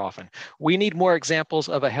much more often. We need more examples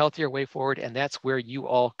of a healthier way forward, and that's where you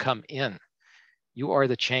all come in. You are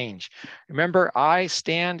the change. Remember, I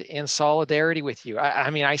stand in solidarity with you.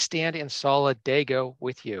 I stand in solidago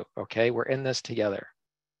with you, okay? We're in this together.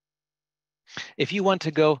 If you want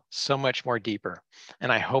to go so much more deeper,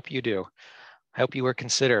 and I hope you do, I hope you will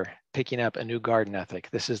consider picking up A New Garden Ethic.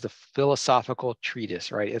 This is the philosophical treatise,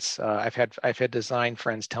 right? It's I've had design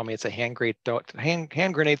friends tell me it's a hand grenade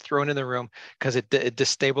thrown in the room because it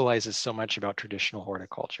destabilizes so much about traditional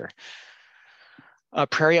horticulture.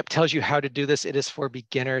 Prairie Up tells you how to do this. It is for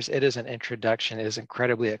beginners. It is an introduction. It is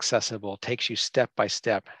incredibly accessible. Takes you step by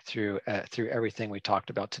step through everything we talked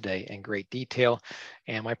about today in great detail.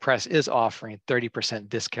 And my press is offering 30%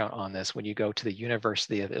 discount on this when you go to the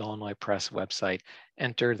University of Illinois Press website.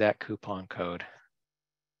 Enter that coupon code.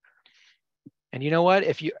 And you know what?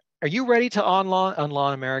 Are you ready to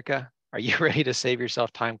unlawn America? Are you ready to save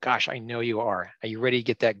yourself time? Gosh, I know you are. Are you ready to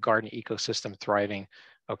get that garden ecosystem thriving?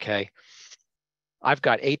 Okay. I've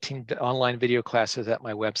got 18 online video classes at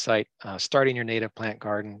my website, Starting Your Native Plant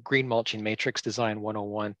Garden, Green Mulching Matrix Design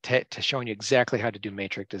 101, to showing you exactly how to do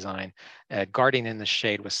matrix design, Gardening in the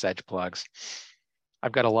Shade with sedge plugs.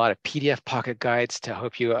 I've got a lot of PDF pocket guides to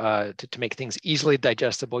help you to make things easily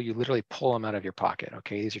digestible. You literally pull them out of your pocket,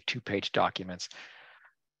 okay? These are 2-page documents.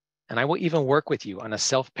 And I will even work with you on a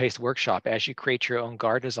self-paced workshop as you create your own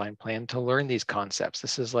garden design plan to learn these concepts.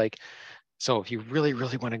 This is like, so if you really,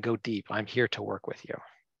 really want to go deep, I'm here to work with you.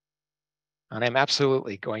 And I'm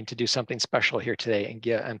absolutely going to do something special here today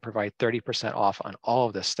and provide 30% off on all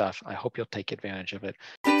of this stuff. I hope you'll take advantage of it.